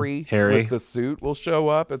 Harry with the suit will show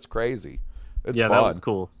up. It's crazy. It's fun. That was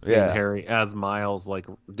cool. Seeing Harry as Miles, like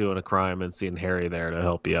doing a crime, and seeing Harry there to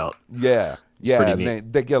help you out. Yeah,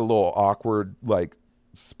 and they get a little awkward, like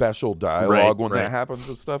special dialogue when that happens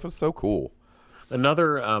and stuff. It's so cool.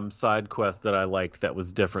 Another side quest that I liked that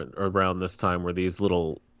was different around this time were these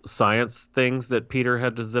little science things that Peter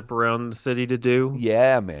had to zip around the city to do.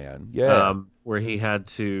 Yeah, man. Yeah. Where he had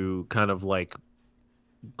to kind of like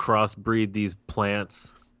crossbreed these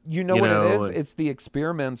plants. You know what it is? It's the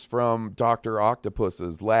experiments from Dr.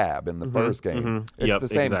 Octopus's lab in the first game. It's the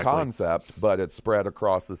same concept, but it's spread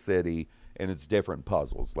across the city, and it's different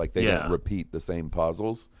puzzles. Like, they don't repeat the same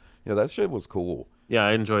puzzles. You know, that shit was cool. Yeah,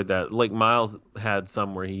 I enjoyed that. Like, Miles had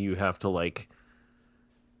some where you have to, like...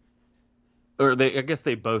 Or I guess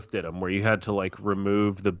they both did them, where you had to, like,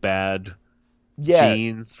 remove the bad...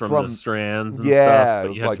 genes from the strands and stuff,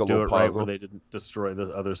 but you had to do it right where they didn't destroy the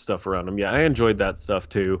other stuff around them. Yeah, I enjoyed that stuff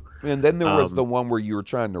too. And then there was the one where you were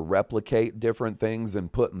trying to replicate different things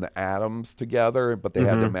and putting the atoms together, but they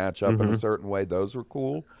had to match up in a certain way. Those were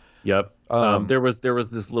cool. Yep. There was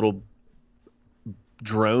this little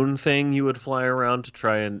drone thing you would fly around to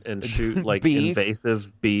try and shoot like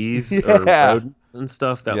invasive bees or rodents and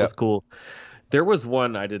stuff. That was cool. There was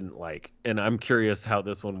one I didn't like, and I'm curious how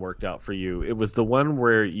this one worked out for you. It was the one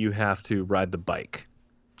where you have to ride the bike.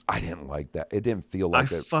 I didn't like that. It didn't feel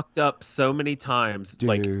like it. I fucked up so many times,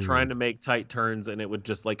 like trying to make tight turns, and it would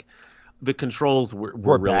just like the controls were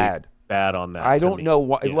really bad on that. I don't know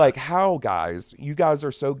why. Yeah. Like, how, guys? You guys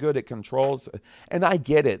are so good at controls, and I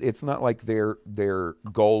get it. It's not like their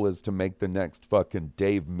goal is to make the next fucking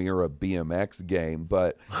Dave Mirra BMX game,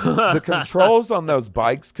 but the controls on those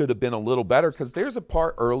bikes could have been a little better, because there's a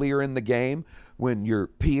part earlier in the game when you're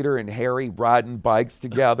Peter and Harry riding bikes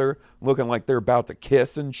together, looking like they're about to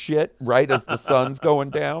kiss and shit, right as the sun's going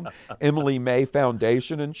down, Emily May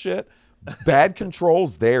Foundation and shit. bad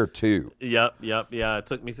controls there too. Yep. Yeah, it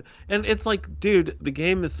took me. And it's like, dude, the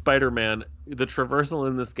game is Spider-Man. The traversal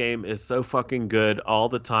in this game is so fucking good all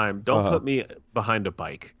the time. Don't put me behind a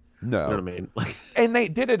bike. No. You know what I mean? Like, and they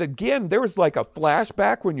did it again. There was like a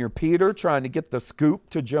flashback when you're Peter trying to get the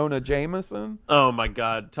scoop to Jonah Jameson. Oh my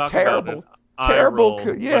God. Talk Terrible. about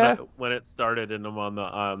Terrible. Yeah. When it started and I'm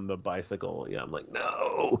on the bicycle. Yeah, I'm like,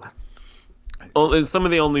 no. Some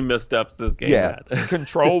of the only missteps this game had.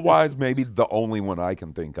 Control wise, maybe the only one I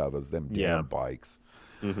can think of is them damn bikes.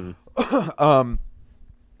 Mm-hmm.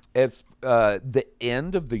 As the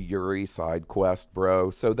end of the Yuri side quest,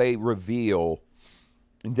 bro. So they reveal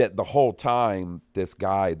that the whole time this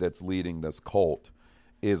guy that's leading this cult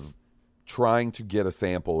is trying to get a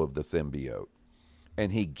sample of the symbiote,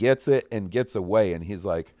 and he gets it and gets away, and he's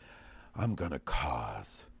like, I'm gonna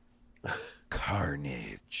cause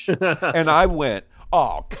carnage. And I went,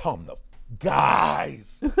 oh, come the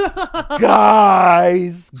guys,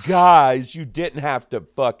 you didn't have to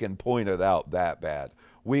fucking point it out that bad.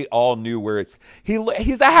 We all knew where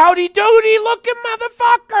he's a howdy doody looking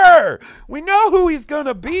motherfucker. We know who he's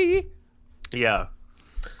gonna be. Yeah.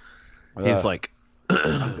 He's like,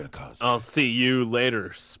 I'm gonna cause I'll see you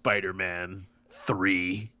later, Spider-Man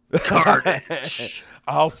 3 Carnage.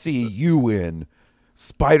 I'll see you in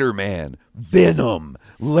Spider-Man Venom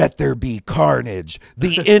Let There Be Carnage,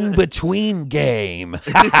 the in-between game.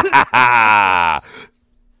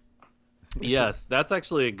 Yes, that's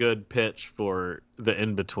actually a good pitch for the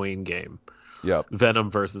in-between game. Yep. Venom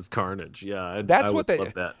versus Carnage. Yeah, that's I what would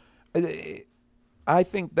love that. I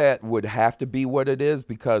think that would have to be what it is,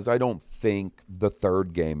 because I don't think the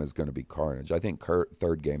third game is going to be Carnage. I think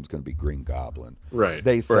third game is going to be Green Goblin. Right.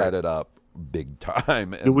 They set it up big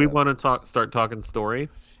time. Do we want to start talking story?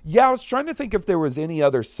 Yeah, I was trying to think if there was any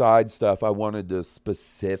other side stuff I wanted to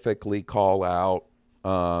specifically call out.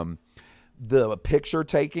 The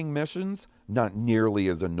picture-taking missions, not nearly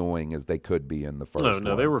as annoying as they could be in the first one.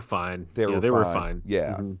 No, they were fine. They were fine.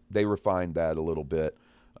 Yeah, they refined that a little bit.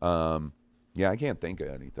 Yeah, I can't think of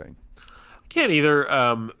anything. I can't either.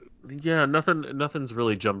 Yeah, nothing's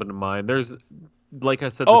really jumping to mind. There's, like I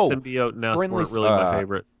said, the symbiote nests weren't really my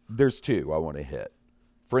favorite. There's two I want to hit.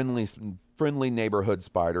 Friendly Neighborhood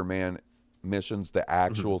Spider-Man missions, the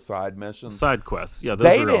actual side missions. Side quests. Yeah,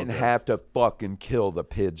 they didn't have to fucking kill the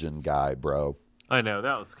pigeon guy, bro. I know,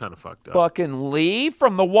 that was kind of fucked up. Fucking Lee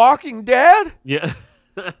from The Walking Dead? Yeah.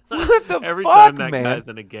 What the Every fuck, time that man? guy's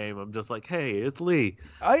in a game, I'm just like, hey, it's Lee.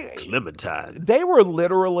 Clementine. They were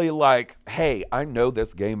literally like, hey, I know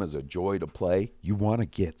this game is a joy to play. You want to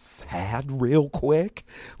get sad real quick?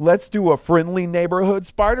 Let's do a Friendly Neighborhood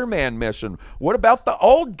Spider-Man mission. What about the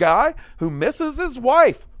old guy who misses his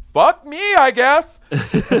wife? Fuck me, I guess.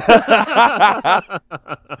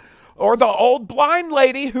 Or the old blind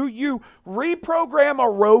lady who you reprogram a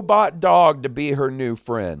robot dog to be her new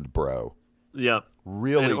friend, bro. Yep.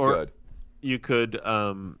 Really good. You could,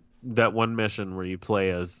 that one mission where you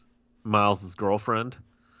play as Miles' girlfriend.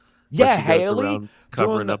 Yeah, Haley.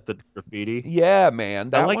 Covering up the graffiti. Yeah, man.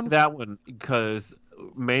 I like that one because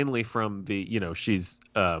mainly from the, she's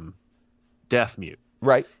deaf mute.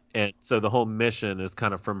 Right. And so the whole mission is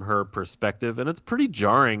kind of from her perspective, and it's pretty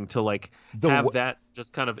jarring to have that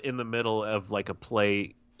just kind of in the middle of like a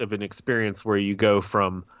play of an experience where you go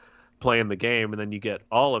from playing the game and then you get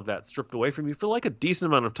all of that stripped away from you for like a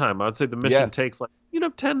decent amount of time. I would say the mission takes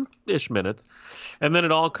 10-ish minutes, and then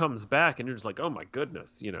it all comes back and you're just like, oh my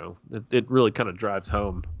goodness, it really kind of drives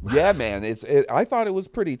home. Yeah, man. I thought it was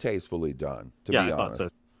pretty tastefully done, to be honest.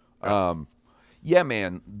 I thought so. Yeah,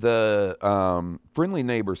 man, the Friendly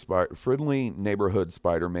Neighborhood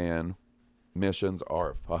Spider-Man missions are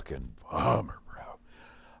a fucking bummer,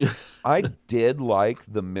 bro. I did like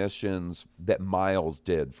the missions that Miles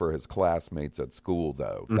did for his classmates at school,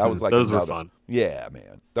 though. That was like those were fun. Yeah,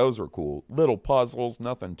 man, those were cool. Little puzzles,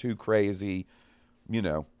 nothing too crazy.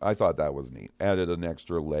 I thought that was neat. Added an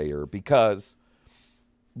extra layer because,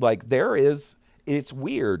 it's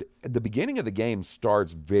weird. At the beginning of the game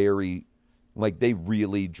starts very. They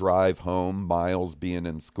really drive home Miles being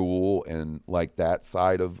in school and that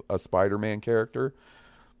side of a Spider-Man character.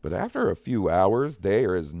 But after a few hours,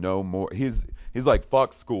 there is no more. He's like,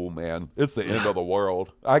 fuck school, man. It's the end of the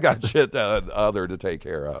world. I got shit other to take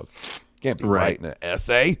care of. Can't be writing an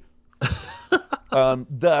essay.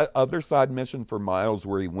 The other side mission for Miles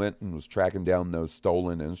where he went and was tracking down those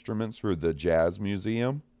stolen instruments for the Jazz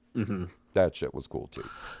Museum, that shit was cool too.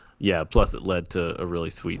 Yeah, plus it led to a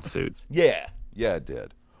really sweet suit. Yeah, it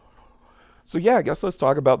did. So yeah, I guess let's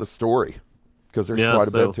talk about the story because there's quite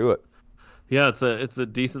a bit to it. Yeah, it's a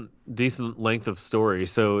decent length of story.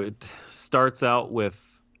 So it starts out with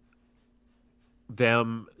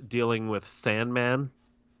them dealing with Sandman,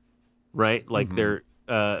 right? Like they're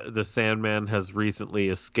the Sandman has recently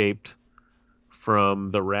escaped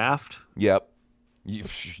from the raft. Yep. You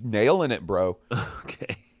nailing it, bro.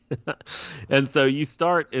 Okay. And so you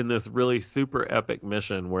start in this really super epic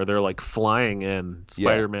mission where they're like flying in,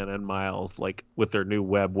 Spider-Man and Miles, like with their new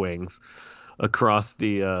web wings across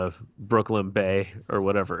the Brooklyn Bay or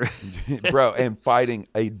whatever. Bro, and fighting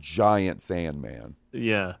a giant Sandman.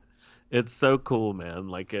 Yeah. It's so cool, man.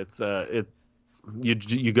 Like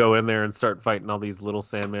you go in there and start fighting all these little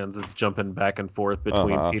Sandmans that's jumping back and forth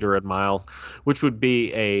between Peter and Miles, which would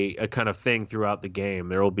be a kind of thing throughout the game.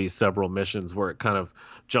 There will be several missions where it kind of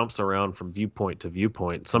jumps around from viewpoint to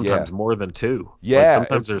viewpoint, sometimes more than two. Yeah, like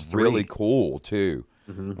sometimes there's three. Really cool too.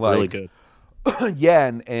 Like, really good.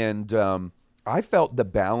 Yeah, and I felt the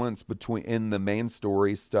balance between in the main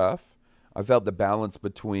story stuff. I felt the balance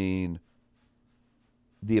between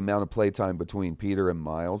the amount of playtime between Peter and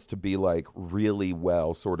Miles to be like really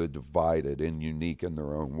well sort of divided and unique in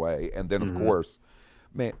their own way. And then of course,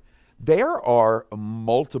 man, there are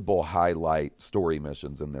multiple highlight story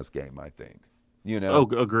missions in this game, I think. You know?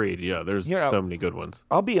 Oh, agreed. Yeah, there's so many good ones.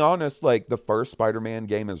 I'll be honest, like the first Spider-Man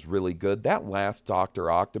game is really good. That last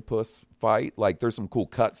Dr. Octopus fight, like there's some cool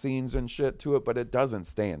cutscenes and shit to it, but it doesn't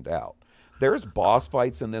stand out. There's boss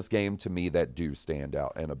fights in this game to me that do stand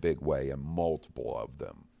out in a big way, and multiple of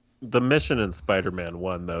them. The mission in Spider-Man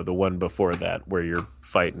 1, though, the one before that, where you're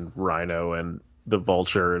fighting Rhino and the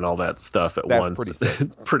Vulture and all that stuff at once, pretty sick.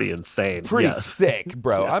 It's pretty insane. Pretty sick,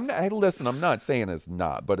 bro. Yes. Listen, I'm not saying it's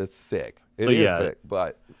not, but it's sick. It is sick,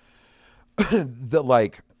 but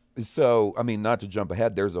so, I mean, not to jump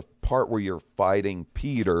ahead, there's a part where you're fighting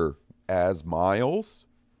Peter as Miles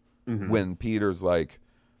when Peter's like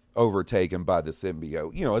overtaken by the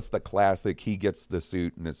symbiote. You know, it's the classic, he gets the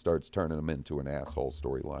suit and it starts turning him into an asshole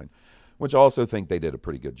storyline, which I also think they did a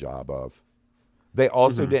pretty good job of. They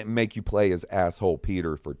also didn't make you play as asshole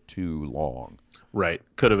Peter for too long. Right.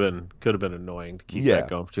 Could have been annoying to keep that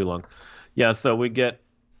going for too long. Yeah, so we get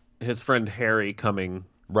his friend Harry coming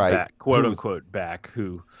back, quote unquote back,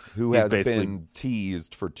 who has been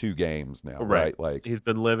teased for 2 games now, right? Like he's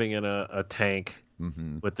been living in a tank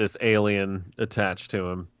with this alien attached to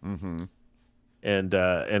him. And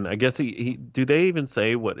I guess he do they even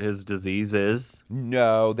say what his disease is?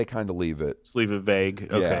 No, they kind of leave it. Just leave it vague.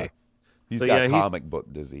 Okay. Yeah. He's got comic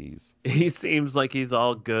book disease. He seems like he's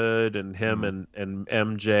all good, and him and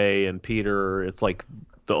MJ and Peter, it's like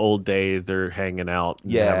the old days. They're hanging out.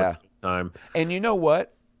 And having a good time. And you know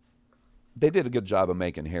what? They did a good job of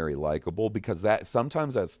making Harry likable, because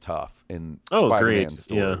sometimes that's tough in Spider-Man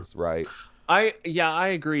stories, right? I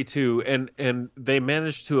agree too. And they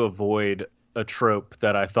managed to avoid a trope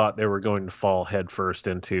that I thought they were going to fall headfirst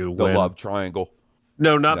into. The love triangle.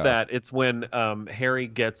 No, not that. It's when Harry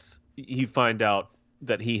you find out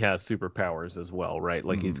that he has superpowers as well, right?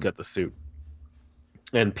 Like he's got the suit.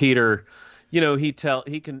 And Peter, you know,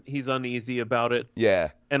 he's uneasy about it. Yeah.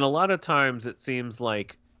 And a lot of times it seems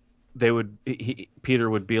like Peter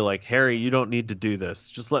would be like, Harry, you don't need to do this.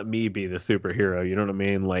 Just let me be the superhero. You know what I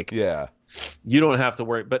mean? Like, yeah, you don't have to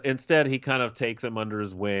worry. But instead he kind of takes him under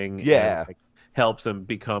his wing. Yeah. And, like, helps him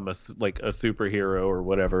become a superhero or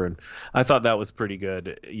whatever. And I thought that was pretty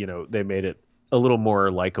good. You know, they made it a little more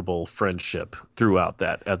likable friendship throughout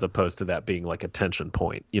that, as opposed to that being like a tension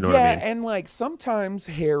point. You know what I mean? And like sometimes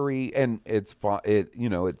Harry, and it's fun,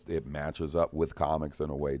 it matches up with comics in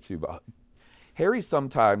a way too, but Harry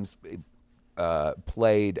sometimes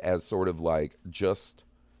played as sort of like just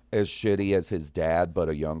as shitty as his dad, but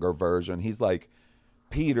a younger version. He's like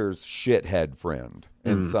Peter's shithead friend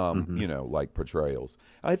in some, like portrayals.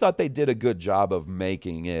 I thought they did a good job of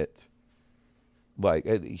making it like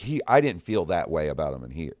I didn't feel that way about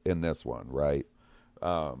him in this one, right?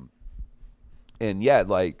 And yeah,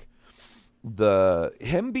 like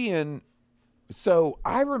him being. So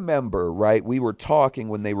I remember, right, we were talking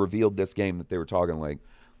when they revealed this game that they were talking like,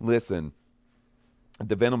 listen,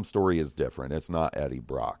 the Venom story is different. It's not Eddie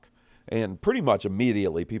Brock. And pretty much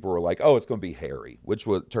immediately people were like, oh, it's going to be Harry, which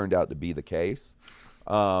turned out to be the case.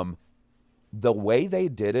 The way they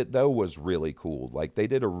did it, though, was really cool. Like, they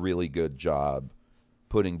did a really good job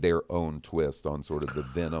putting their own twist on sort of the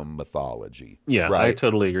Venom mythology. Yeah, right? I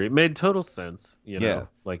totally agree. It made total sense. You know? Yeah.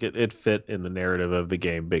 Like, it fit in the narrative of the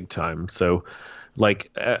game big time. So,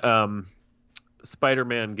 like,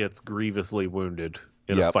 Spider-Man gets grievously wounded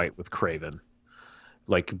in a fight with Kraven.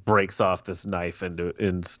 Like, breaks off this knife into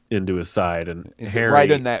his side, and Harry,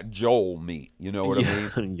 right in that Joel meat. You know what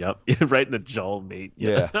I mean? Yep, right in the Joel meat.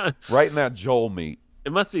 Yeah, right in that Joel meat.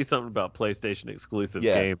 It must be something about PlayStation exclusive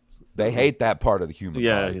games. They hate that part of the human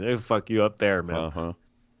body. They fuck you up there, man. Uh-huh.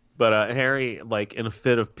 But Harry, like in a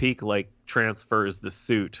fit of pique, like transfers the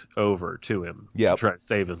suit over to him to try to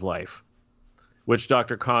save his life. Which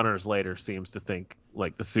Dr. Connors later seems to think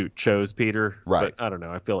like the suit chose Peter. Right. But I don't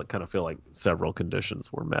know. I kind of feel like several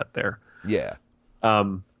conditions were met there. Yeah.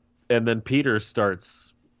 And then Peter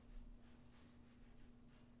starts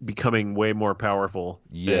becoming way more powerful.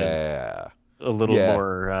 Yeah. A little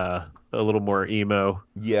more emo.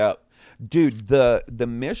 Yeah. Dude, the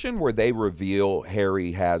mission where they reveal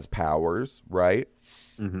Harry has powers, right?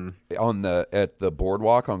 Mm-hmm. At the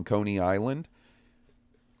boardwalk on Coney Island.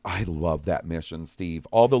 I love that mission, Steve.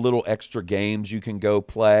 All the little extra games you can go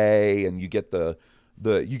play, and you get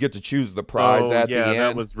you get to choose the prize at the end.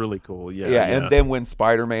 That was really cool. Yeah. And then when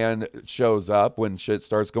Spider-Man shows up, when shit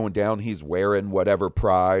starts going down, he's wearing whatever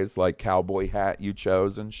prize, like cowboy hat you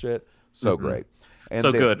chose and shit. So great. And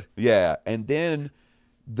so good. Yeah. And then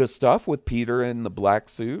the stuff with Peter in the black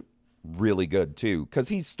suit, really good too. Because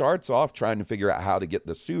he starts off trying to figure out how to get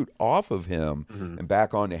the suit off of him and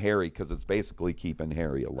back onto Harry, because it's basically keeping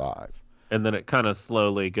Harry alive. And then it kind of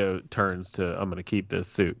slowly turns to, I'm going to keep this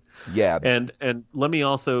suit. Yeah. And let me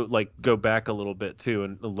also like go back a little bit too,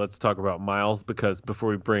 and let's talk about Miles, because before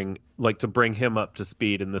we bring him up to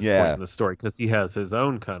speed in this point in the story, because he has his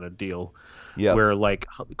own kind of deal where like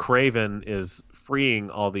Kraven is freeing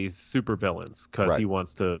all these supervillains because he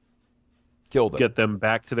wants to kill them, get them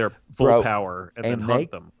back to their full power, and then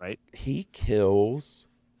hunt them, right? He kills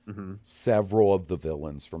several of the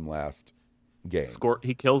villains from last game.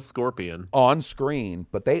 He kills Scorpion on screen,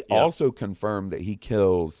 but they also confirm that he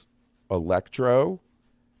kills Electro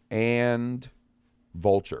and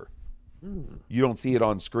Vulture. You don't see it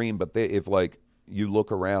on screen, but if like you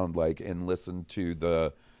look around like and listen to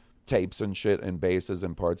the tapes and shit and bases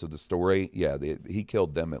and parts of the story, he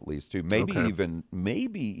killed them at least too. Maybe even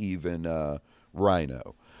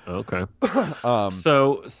Rhino. Okay.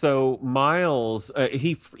 So Miles,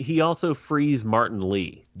 he also frees Martin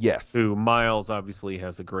Lee. Yes. Who Miles obviously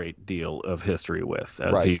has a great deal of history with,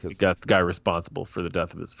 as that's the guy responsible for the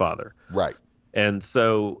death of his father. Right. And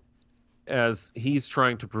so as he's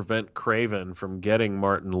trying to prevent Kraven from getting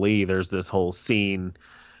Martin Lee, there's this whole scene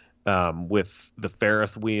with the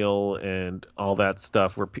Ferris wheel and all that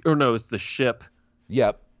stuff it's the ship.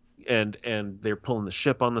 Yep. And they're pulling the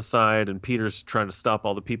ship on the side, and Peter's trying to stop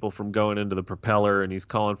all the people from going into the propeller, and he's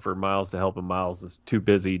calling for Miles to help him. Miles is too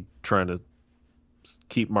busy trying to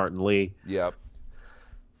keep Martin Lee. Yep.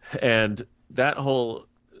 And that whole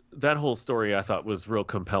story I thought was real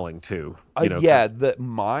compelling too. The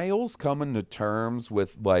Miles coming to terms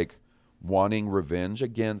with like wanting revenge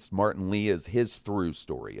against Martin Lee is his through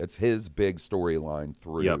story. It's his big storyline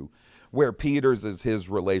through, where Peter's is his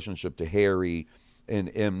relationship to Harry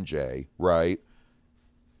and MJ, right?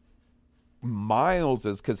 Miles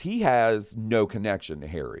is because he has no connection to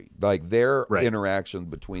Harry. Like their interaction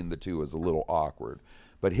between the two is a little awkward.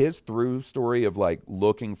 But his through story of like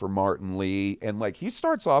looking for Martin Lee, and like he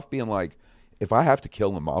starts off being like, if I have to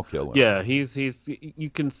kill him, I'll kill him. Yeah, you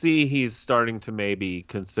can see he's starting to maybe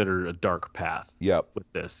consider a dark path.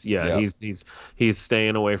 With this. He's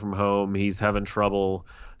staying away from home. He's having trouble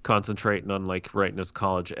concentrating on like writing his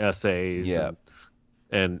college essays.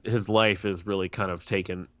 And his life is really kind of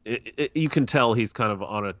taken. You can tell he's kind of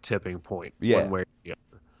on a tipping point. One way or the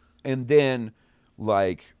other. And then,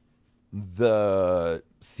 like, the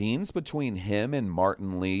scenes between him and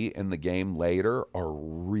Martin Lee in the game later are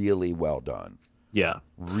really well done. Yeah.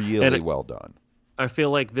 Really well done. I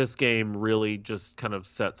feel like this game really just kind of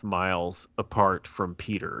sets Miles apart from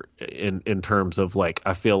Peter in terms of, like,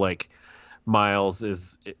 I feel like Miles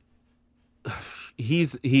is...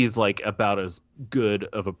 He's like about as good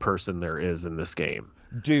of a person there is in this game.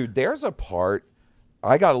 Dude, there's a part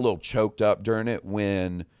I got a little choked up during it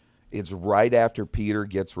when it's right after Peter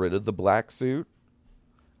gets rid of the black suit.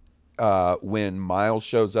 When Miles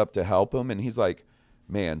shows up to help him, and he's like,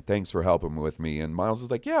 "Man, thanks for helping with me." And Miles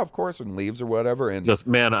is like, "Yeah, of course," and leaves or whatever. And just,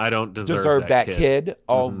 man, I don't deserve that kid.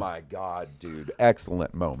 Oh my God, dude,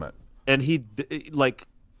 excellent moment. And he like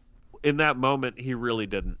in that moment he really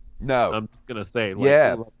didn't. No, I'm just gonna say,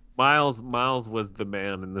 Miles was the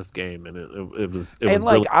man in this game, and it was. And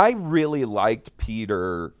like, really... I really liked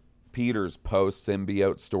Peter's post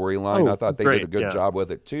symbiote storyline. I thought they did a good job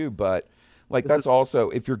with it too. But like, that's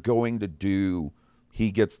also, if you're going to do,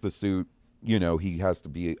 he gets the suit, he has to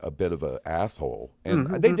be a bit of an asshole.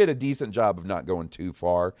 And they did a decent job of not going too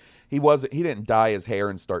far. He didn't dye his hair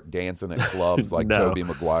and start dancing at clubs like Tobey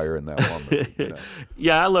Maguire in that one movie.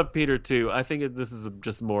 Yeah, I love Peter too. I think this is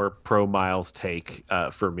just more pro Miles take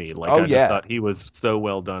for me. Like, I just thought he was so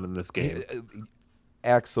well done in this game.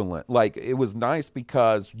 Excellent. Like, it was nice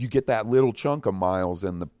because you get that little chunk of Miles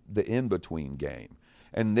in the in-between game.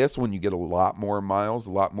 And this one, you get a lot more Miles,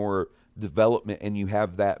 a lot more development, and you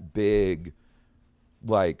have that big,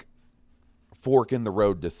 like, fork in the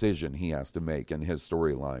road decision he has to make in his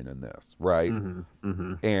storyline in this, right?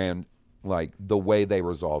 And, like, the way they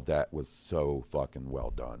resolved that was so fucking well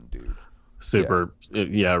done, dude. Super.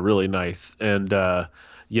 Yeah, really nice. And,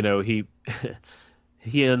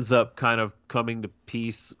 he ends up kind of coming to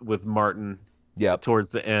peace with Martin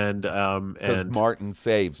towards the end. Because Martin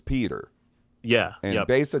saves Peter. Yeah. And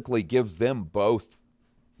basically gives them both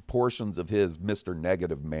portions of his Mr.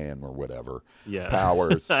 Negative Man or whatever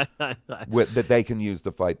powers that they can use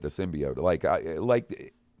to fight the symbiote.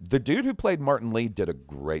 Like the dude who played Martin Lee did a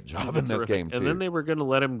great job in this game too. And then they were going to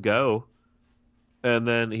let him go, and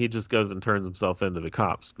then he just goes and turns himself into the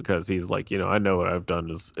cops because he's like, I know what I've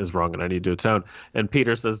done is wrong and I need to atone. And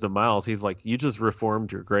Peter says to Miles, he's like, you just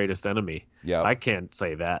reformed your greatest enemy. Yeah, I can't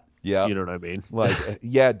say that. Yeah, you know what I mean? Like,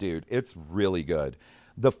 yeah, dude, it's really good.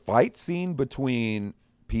 The fight scene between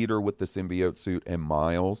Peter with the symbiote suit and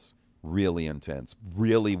Miles, really intense,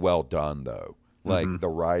 really well done though. Like the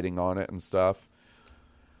writing on it and stuff.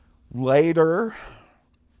 Later,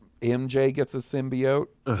 MJ gets a symbiote.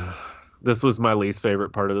 This was my least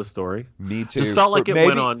favorite part of the story. Me too. Just felt like it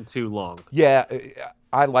went on too long. Yeah,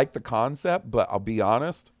 I like the concept, but I'll be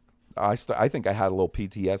honest, I think I had a little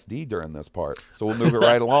PTSD during this part. So we'll move it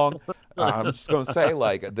right along. I'm just going to say,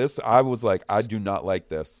 like, this, I was like, I do not like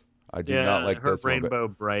this. I do not like this. Her rainbow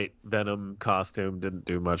bright Venom costume didn't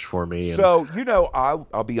do much for me. So,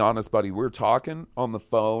 I'll be honest, buddy. We're talking on the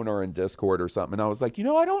phone or in Discord or something, and I was like,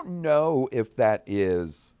 I don't know if that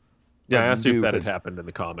is. Yeah, I asked you if that had happened in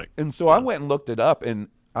the comic. And so I went and looked it up, and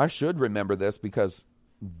I should remember this because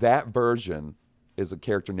that version is a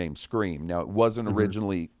character named Scream. Now, it wasn't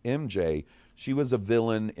originally MJ. She was a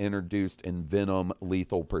villain introduced in Venom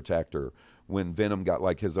Lethal Protector when Venom got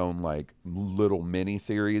like his own like little mini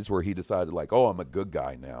series where he decided like, oh, I'm a good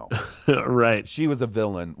guy now. Right. She was a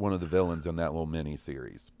villain, one of the villains in that little mini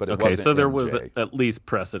series. But it wasn't so there MJ. Was at least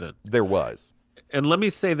precedent. There was. And let me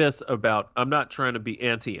say this about, I'm not trying to be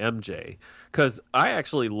anti-MJ, because I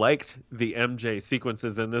actually liked the MJ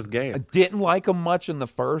sequences in this game. I didn't like them much in the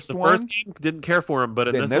first one. The first game, didn't care for him,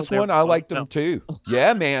 but in this one, I liked them too.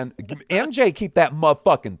 Yeah, man. MJ, keep that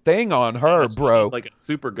motherfucking thing on her, bro. Like a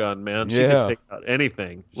super gun, man. She can take out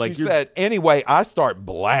anything. Like she said, anyway, I start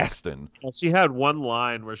blasting. Well, she had one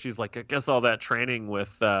line where she's like, I guess all that training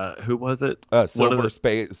with, who was it? Silver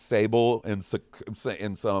Sable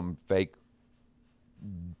in some fake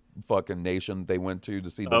fucking nation they went to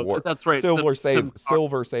see the war. That's right. Silver Sable.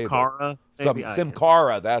 Simcara,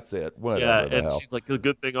 Simcara, that's it. Whatever the hell. She's like, the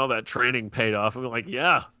good thing all that training paid off. I'm like,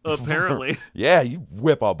 yeah, apparently. Yeah, you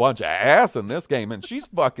whip a bunch of ass in this game, and she's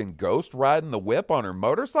fucking ghost riding the whip on her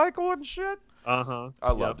motorcycle and shit. I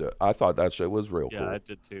loved it. I thought that shit was real cool. Yeah, I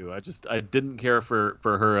did too. I didn't care for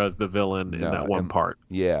her as the villain in that one part.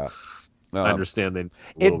 Yeah. I understand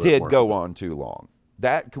it did go on too long.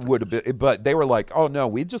 That would have been, but they were like, oh no,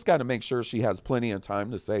 we just got to make sure she has plenty of time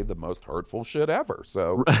to say the most hurtful shit ever.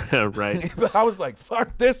 So, right. I was like,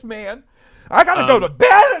 fuck this, man. I got to go to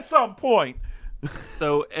bed at some point.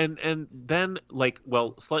 So, and then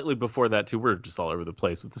slightly before that too, we're just all over the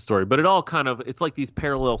place with the story, but it all kind of, it's like these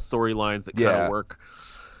parallel storylines that kind of work,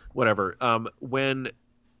 whatever. When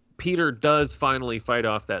Peter does finally fight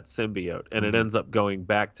off that symbiote and it ends up going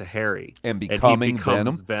back to Harry and becoming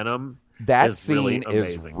Venom. That scene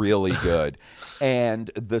is really good.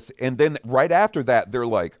 And then right after that, they're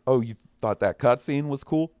like, oh, you thought that cutscene was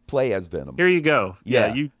cool? Play as Venom. Here you go.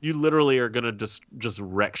 Yeah, you literally are going to just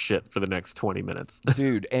wreck shit for the next 20 minutes.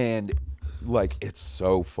 Dude, and like, it's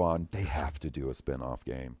so fun. They have to do a spin-off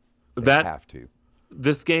game. They have to.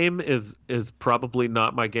 This game is probably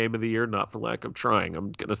not my game of the year, not for lack of trying.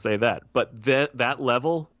 I'm going to say that. But that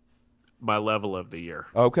level, my level of the year.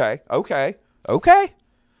 Okay.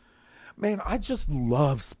 Man, I just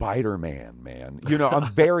love Spider-Man, man. I'm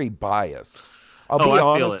very biased. I'll be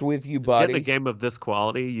honest with you, buddy. Getting a game of this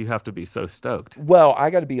quality, you have to be so stoked. Well,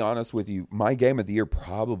 I got to be honest with you. My game of the year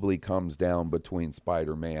probably comes down between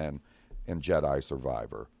Spider-Man and Jedi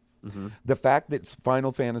Survivor. Mm-hmm. The fact that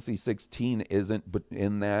Final Fantasy 16 isn't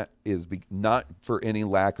in that is not for any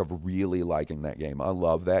lack of really liking that game. I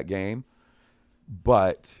love that game,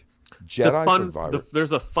 but Survivor.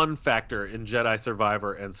 There's a fun factor in Jedi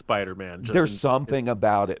Survivor and Spider-Man. There's something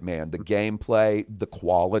about it, man. The gameplay, the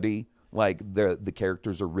quality, like the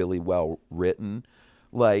characters are really well written.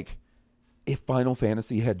 Like, if Final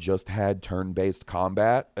Fantasy had just had turn-based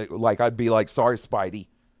combat, like I'd be like, sorry, Spidey.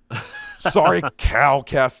 Sorry, Cal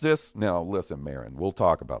Kestis. No, listen, Marin, we'll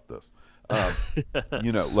talk about this.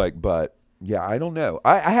 But yeah, I don't know.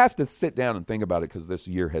 I have to sit down and think about it because this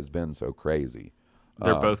year has been so crazy.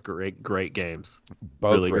 They're both great games.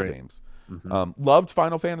 Both really great games. Mm-hmm. Loved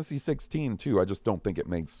Final Fantasy 16 too. I just don't think it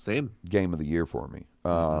makes game of the year for me.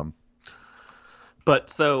 But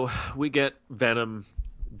so we get Venom.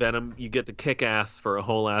 You get to kick ass for a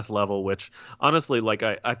whole ass level, which honestly, like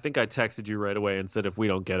I think I texted you right away and said if we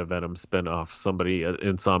don't get a Venom spinoff, somebody at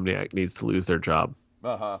Insomniac needs to lose their job.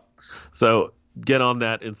 So get on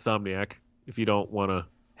that, Insomniac, if you don't want to.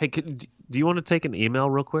 Hey, do you want to take an email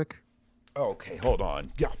real quick? Okay, hold on.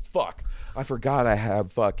 Yeah, fuck. I forgot I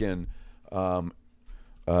have fucking Mr.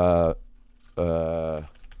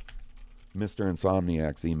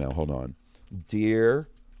 Insomniac's email. Hold on. Dear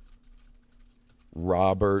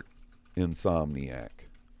Robert Insomniac.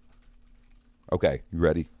 Okay, you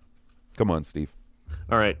ready? Come on, Steve.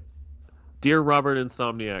 All right. Dear Robert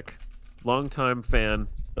Insomniac, longtime fan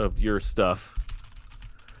of your stuff.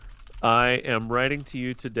 I am writing to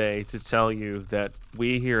you today to tell you that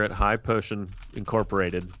we here at High Potion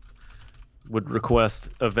Incorporated would request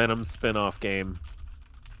a Venom spin-off game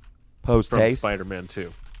post-haste from Spider-Man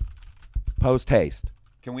 2. Post-haste.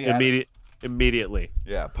 Can we immediately?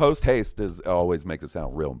 Yeah, post-haste always make it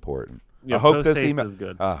sound real important. Yeah, I hope this post-haste email is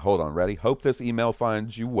good. Hold on, ready? Hope this email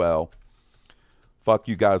finds you well. Fuck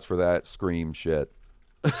you guys for that scream shit.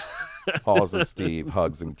 Halls of Steve,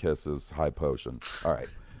 hugs and kisses, High Potion. All right.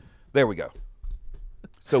 There we go.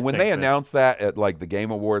 So when they announce that at like the Game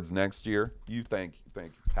Awards next year, you think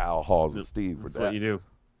pal Halls of Steve for That's that. what you do.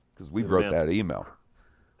 Because we wrote that email.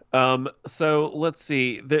 So let's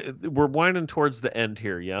see. We're winding towards the end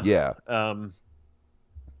here, yeah? Yeah.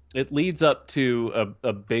 It leads up to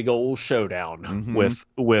a big old showdown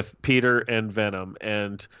with Peter and Venom.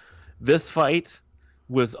 And this fight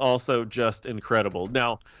was also just incredible.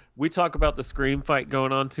 Now, we talk about the Scream fight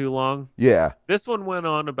going on too long. Yeah. This one went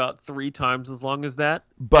on about 3 times as long as that.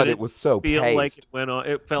 But it was so paced. Like it went on.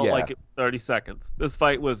 It felt like it was 30 seconds. This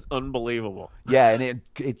fight was unbelievable. Yeah, and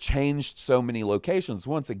it changed so many locations.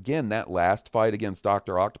 Once again, that last fight against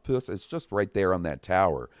Dr. Octopus is just right there on that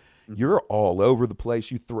tower. You're all over the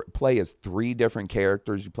place. You play as 3 different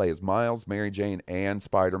characters. You play as Miles, Mary Jane, and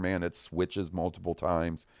Spider-Man. It switches multiple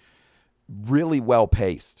times. Really well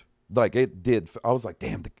paced. Like it did. I was like,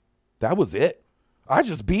 damn, that was it. I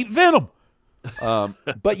just beat Venom.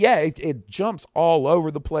 But yeah, it jumps all over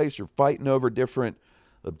the place. You're fighting over different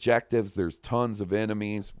objectives. There's tons of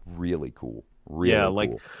enemies. Really cool. Really cool.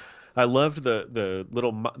 Like I loved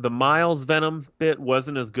the Miles Venom bit.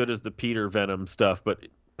 Wasn't as good as the Peter Venom stuff, but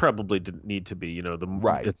probably didn't need to be.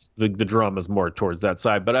 It's the drama's more towards that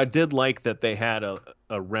side. But I did like that they had a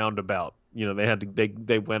roundabout.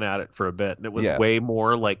 They went at it for a bit, and it was way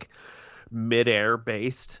more like mid-air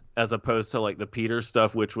based as opposed to like the Peter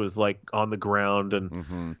stuff, which was like on the ground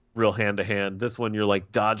and real hand to hand. This one you're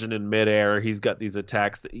like dodging in midair. He's got these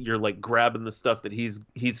attacks that you're like grabbing the stuff that he's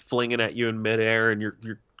flinging at you in midair, and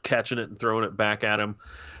you're catching it and throwing it back at him.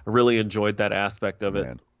 I really enjoyed that aspect of it.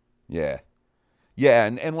 Man. Yeah,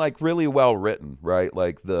 and like really well written, right?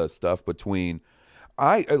 Like the stuff between.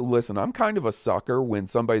 Listen, I'm kind of a sucker when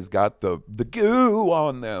somebody's got the goo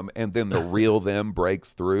on them and then the real them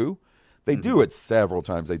breaks through. They do it several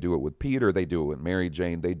times. They do it with Peter. They do it with Mary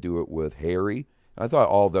Jane. They do it with Harry. I thought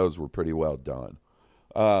all those were pretty well done.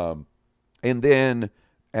 And then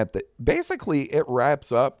basically it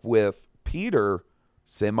wraps up with Peter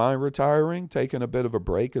semi-retiring, taking a bit of a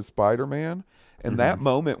break as Spider-Man. And that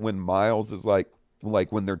moment when Miles is like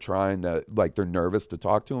when they're trying to, like they're nervous to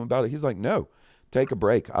talk to him about it, he's like, no. Take a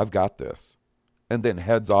break. I've got this. And then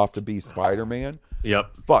heads off to be Spider-Man.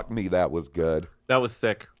 Yep. Fuck me, that was good. That was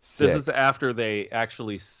sick. This is after they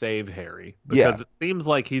actually save Harry. Because it seems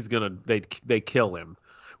like he's going to... They kill him.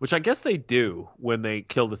 Which I guess they do when they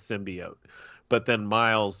kill the symbiote. But then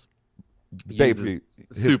Miles uses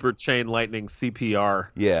super chain lightning CPR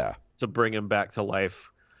to bring him back to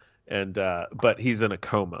life. And but he's in a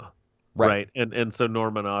coma. Right? And so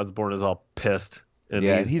Norman Osborn is all pissed.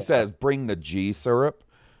 And he says, bring the G serum.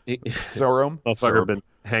 Serum. I've been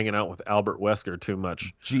hanging out with Albert Wesker too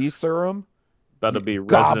much. G serum? About to be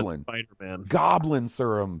Goblin. Spider-Man. Goblin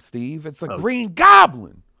serum, Steve. It's a green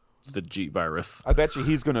goblin. The G virus. I bet you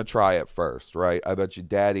he's going to try it first, right? I bet you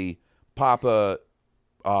Papa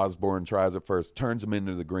Osborn tries it first, turns him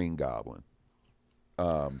into the Green Goblin.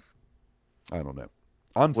 I don't know.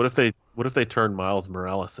 What if they turn Miles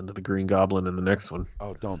Morales into the Green Goblin in the next one?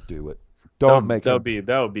 Oh, don't do it. That would be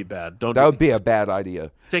bad. That would be a bad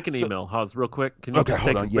idea. Take an email, Haas, real quick. Can you just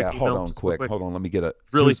take a quick email? Hold on, quick. Hold on, let me get it.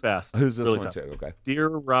 Really fast. Who's this really one fast. to? Okay. Dear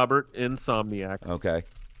Robert Insomniac. Okay.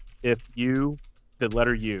 If you, the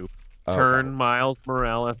letter U, turn Miles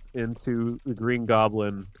Morales into the Green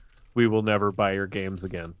Goblin, we will never buy your games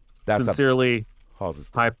again. Sincerely,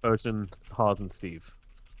 High Potion, Haas and Steve.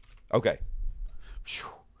 Okay.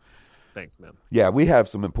 Thanks, man. Yeah, we have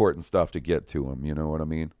some important stuff to get to them. You know what I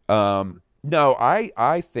mean? No,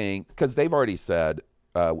 I think, because they've already said,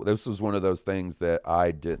 this was one of those things that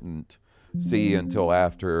I didn't see until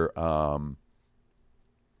after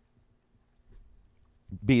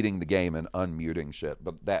beating the game and unmuting shit.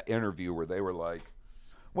 But that interview where they were like,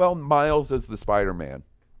 well, Miles is the Spider-Man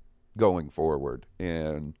going forward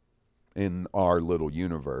in our little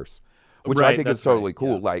universe. Which I think is totally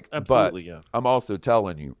cool. Yeah. Like, absolutely, but yeah. I'm also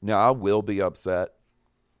telling you, now I will be upset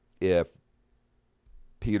if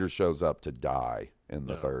Peter shows up to die in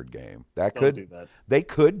the third game. They could do that. They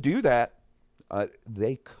could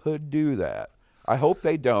do that. I hope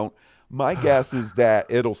they don't. My guess is that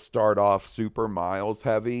it'll start off super Miles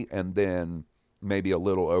heavy, and then maybe a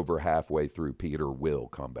little over halfway through, Peter will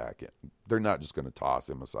come back in. They're not just going to toss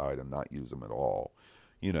him aside and not use him at all.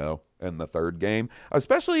 You know, in the third game,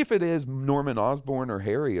 especially if it is Norman Osborn or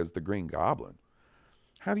Harry as the Green Goblin.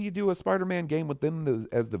 How do you do a Spider-Man game with them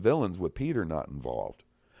as the villains with Peter not involved?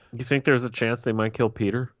 You think there's a chance they might kill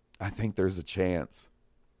Peter? I think there's a chance.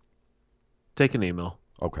 Take an email.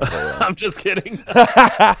 Okay. I'm just kidding.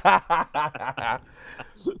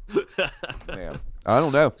 Man, I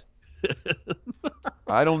don't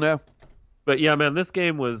know. But yeah, man, this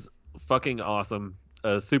game was fucking awesome.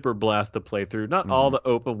 A super blast to play through. Not all the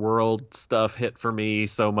open world stuff hit for me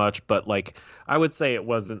so much, but like I would say it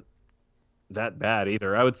wasn't that bad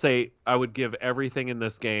either. I would say I would give everything in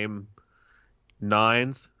this game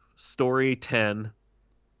 9s, story 10,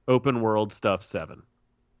 open world stuff 7.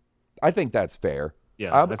 I think that's fair.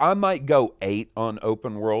 Yeah, I might go 8 on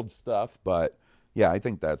open world stuff, but yeah, I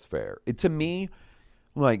think that's fair. To me,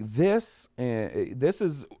 like this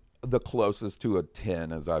is the closest to a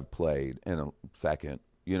 10 as I've played in a second.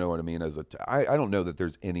 You know what I mean? I don't know that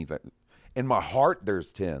there's anything. In my heart,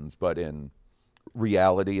 there's 10s, but in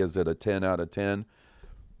reality, is it a 10 out of 10?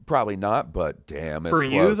 Probably not, but damn, it's for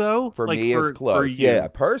close. You, though? For like me, it's close. Yeah,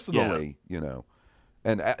 personally, yeah. You know.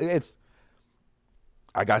 And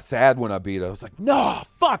I got sad when I beat it. I was like, no,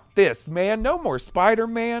 fuck this, man. No more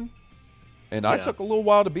Spider-Man. And I took a little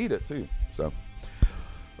while to beat it, too. So,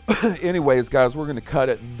 anyways, guys, we're going to cut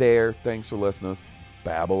it there. Thanks for listening to us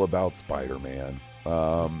babble about Spider-Man.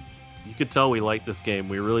 You could tell we liked this game.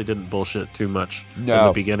 We really didn't bullshit too much in No.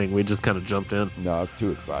 the beginning. We just kind of jumped in. No, I was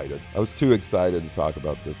too excited. I was too excited to talk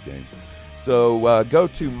about this game. So go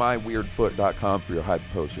to myweirdfoot.com for your hyper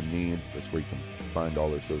potion needs. That's where you can find all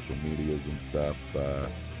their social medias and stuff.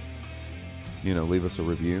 Leave us a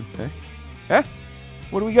review. Huh?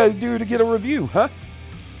 What do we got to do to get a review, huh?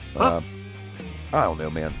 I don't know,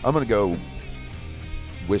 man. I'm going to go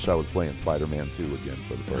wish I was playing Spider-Man 2 again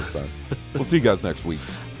for the first time. We'll see you guys next week.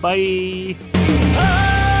 Bye.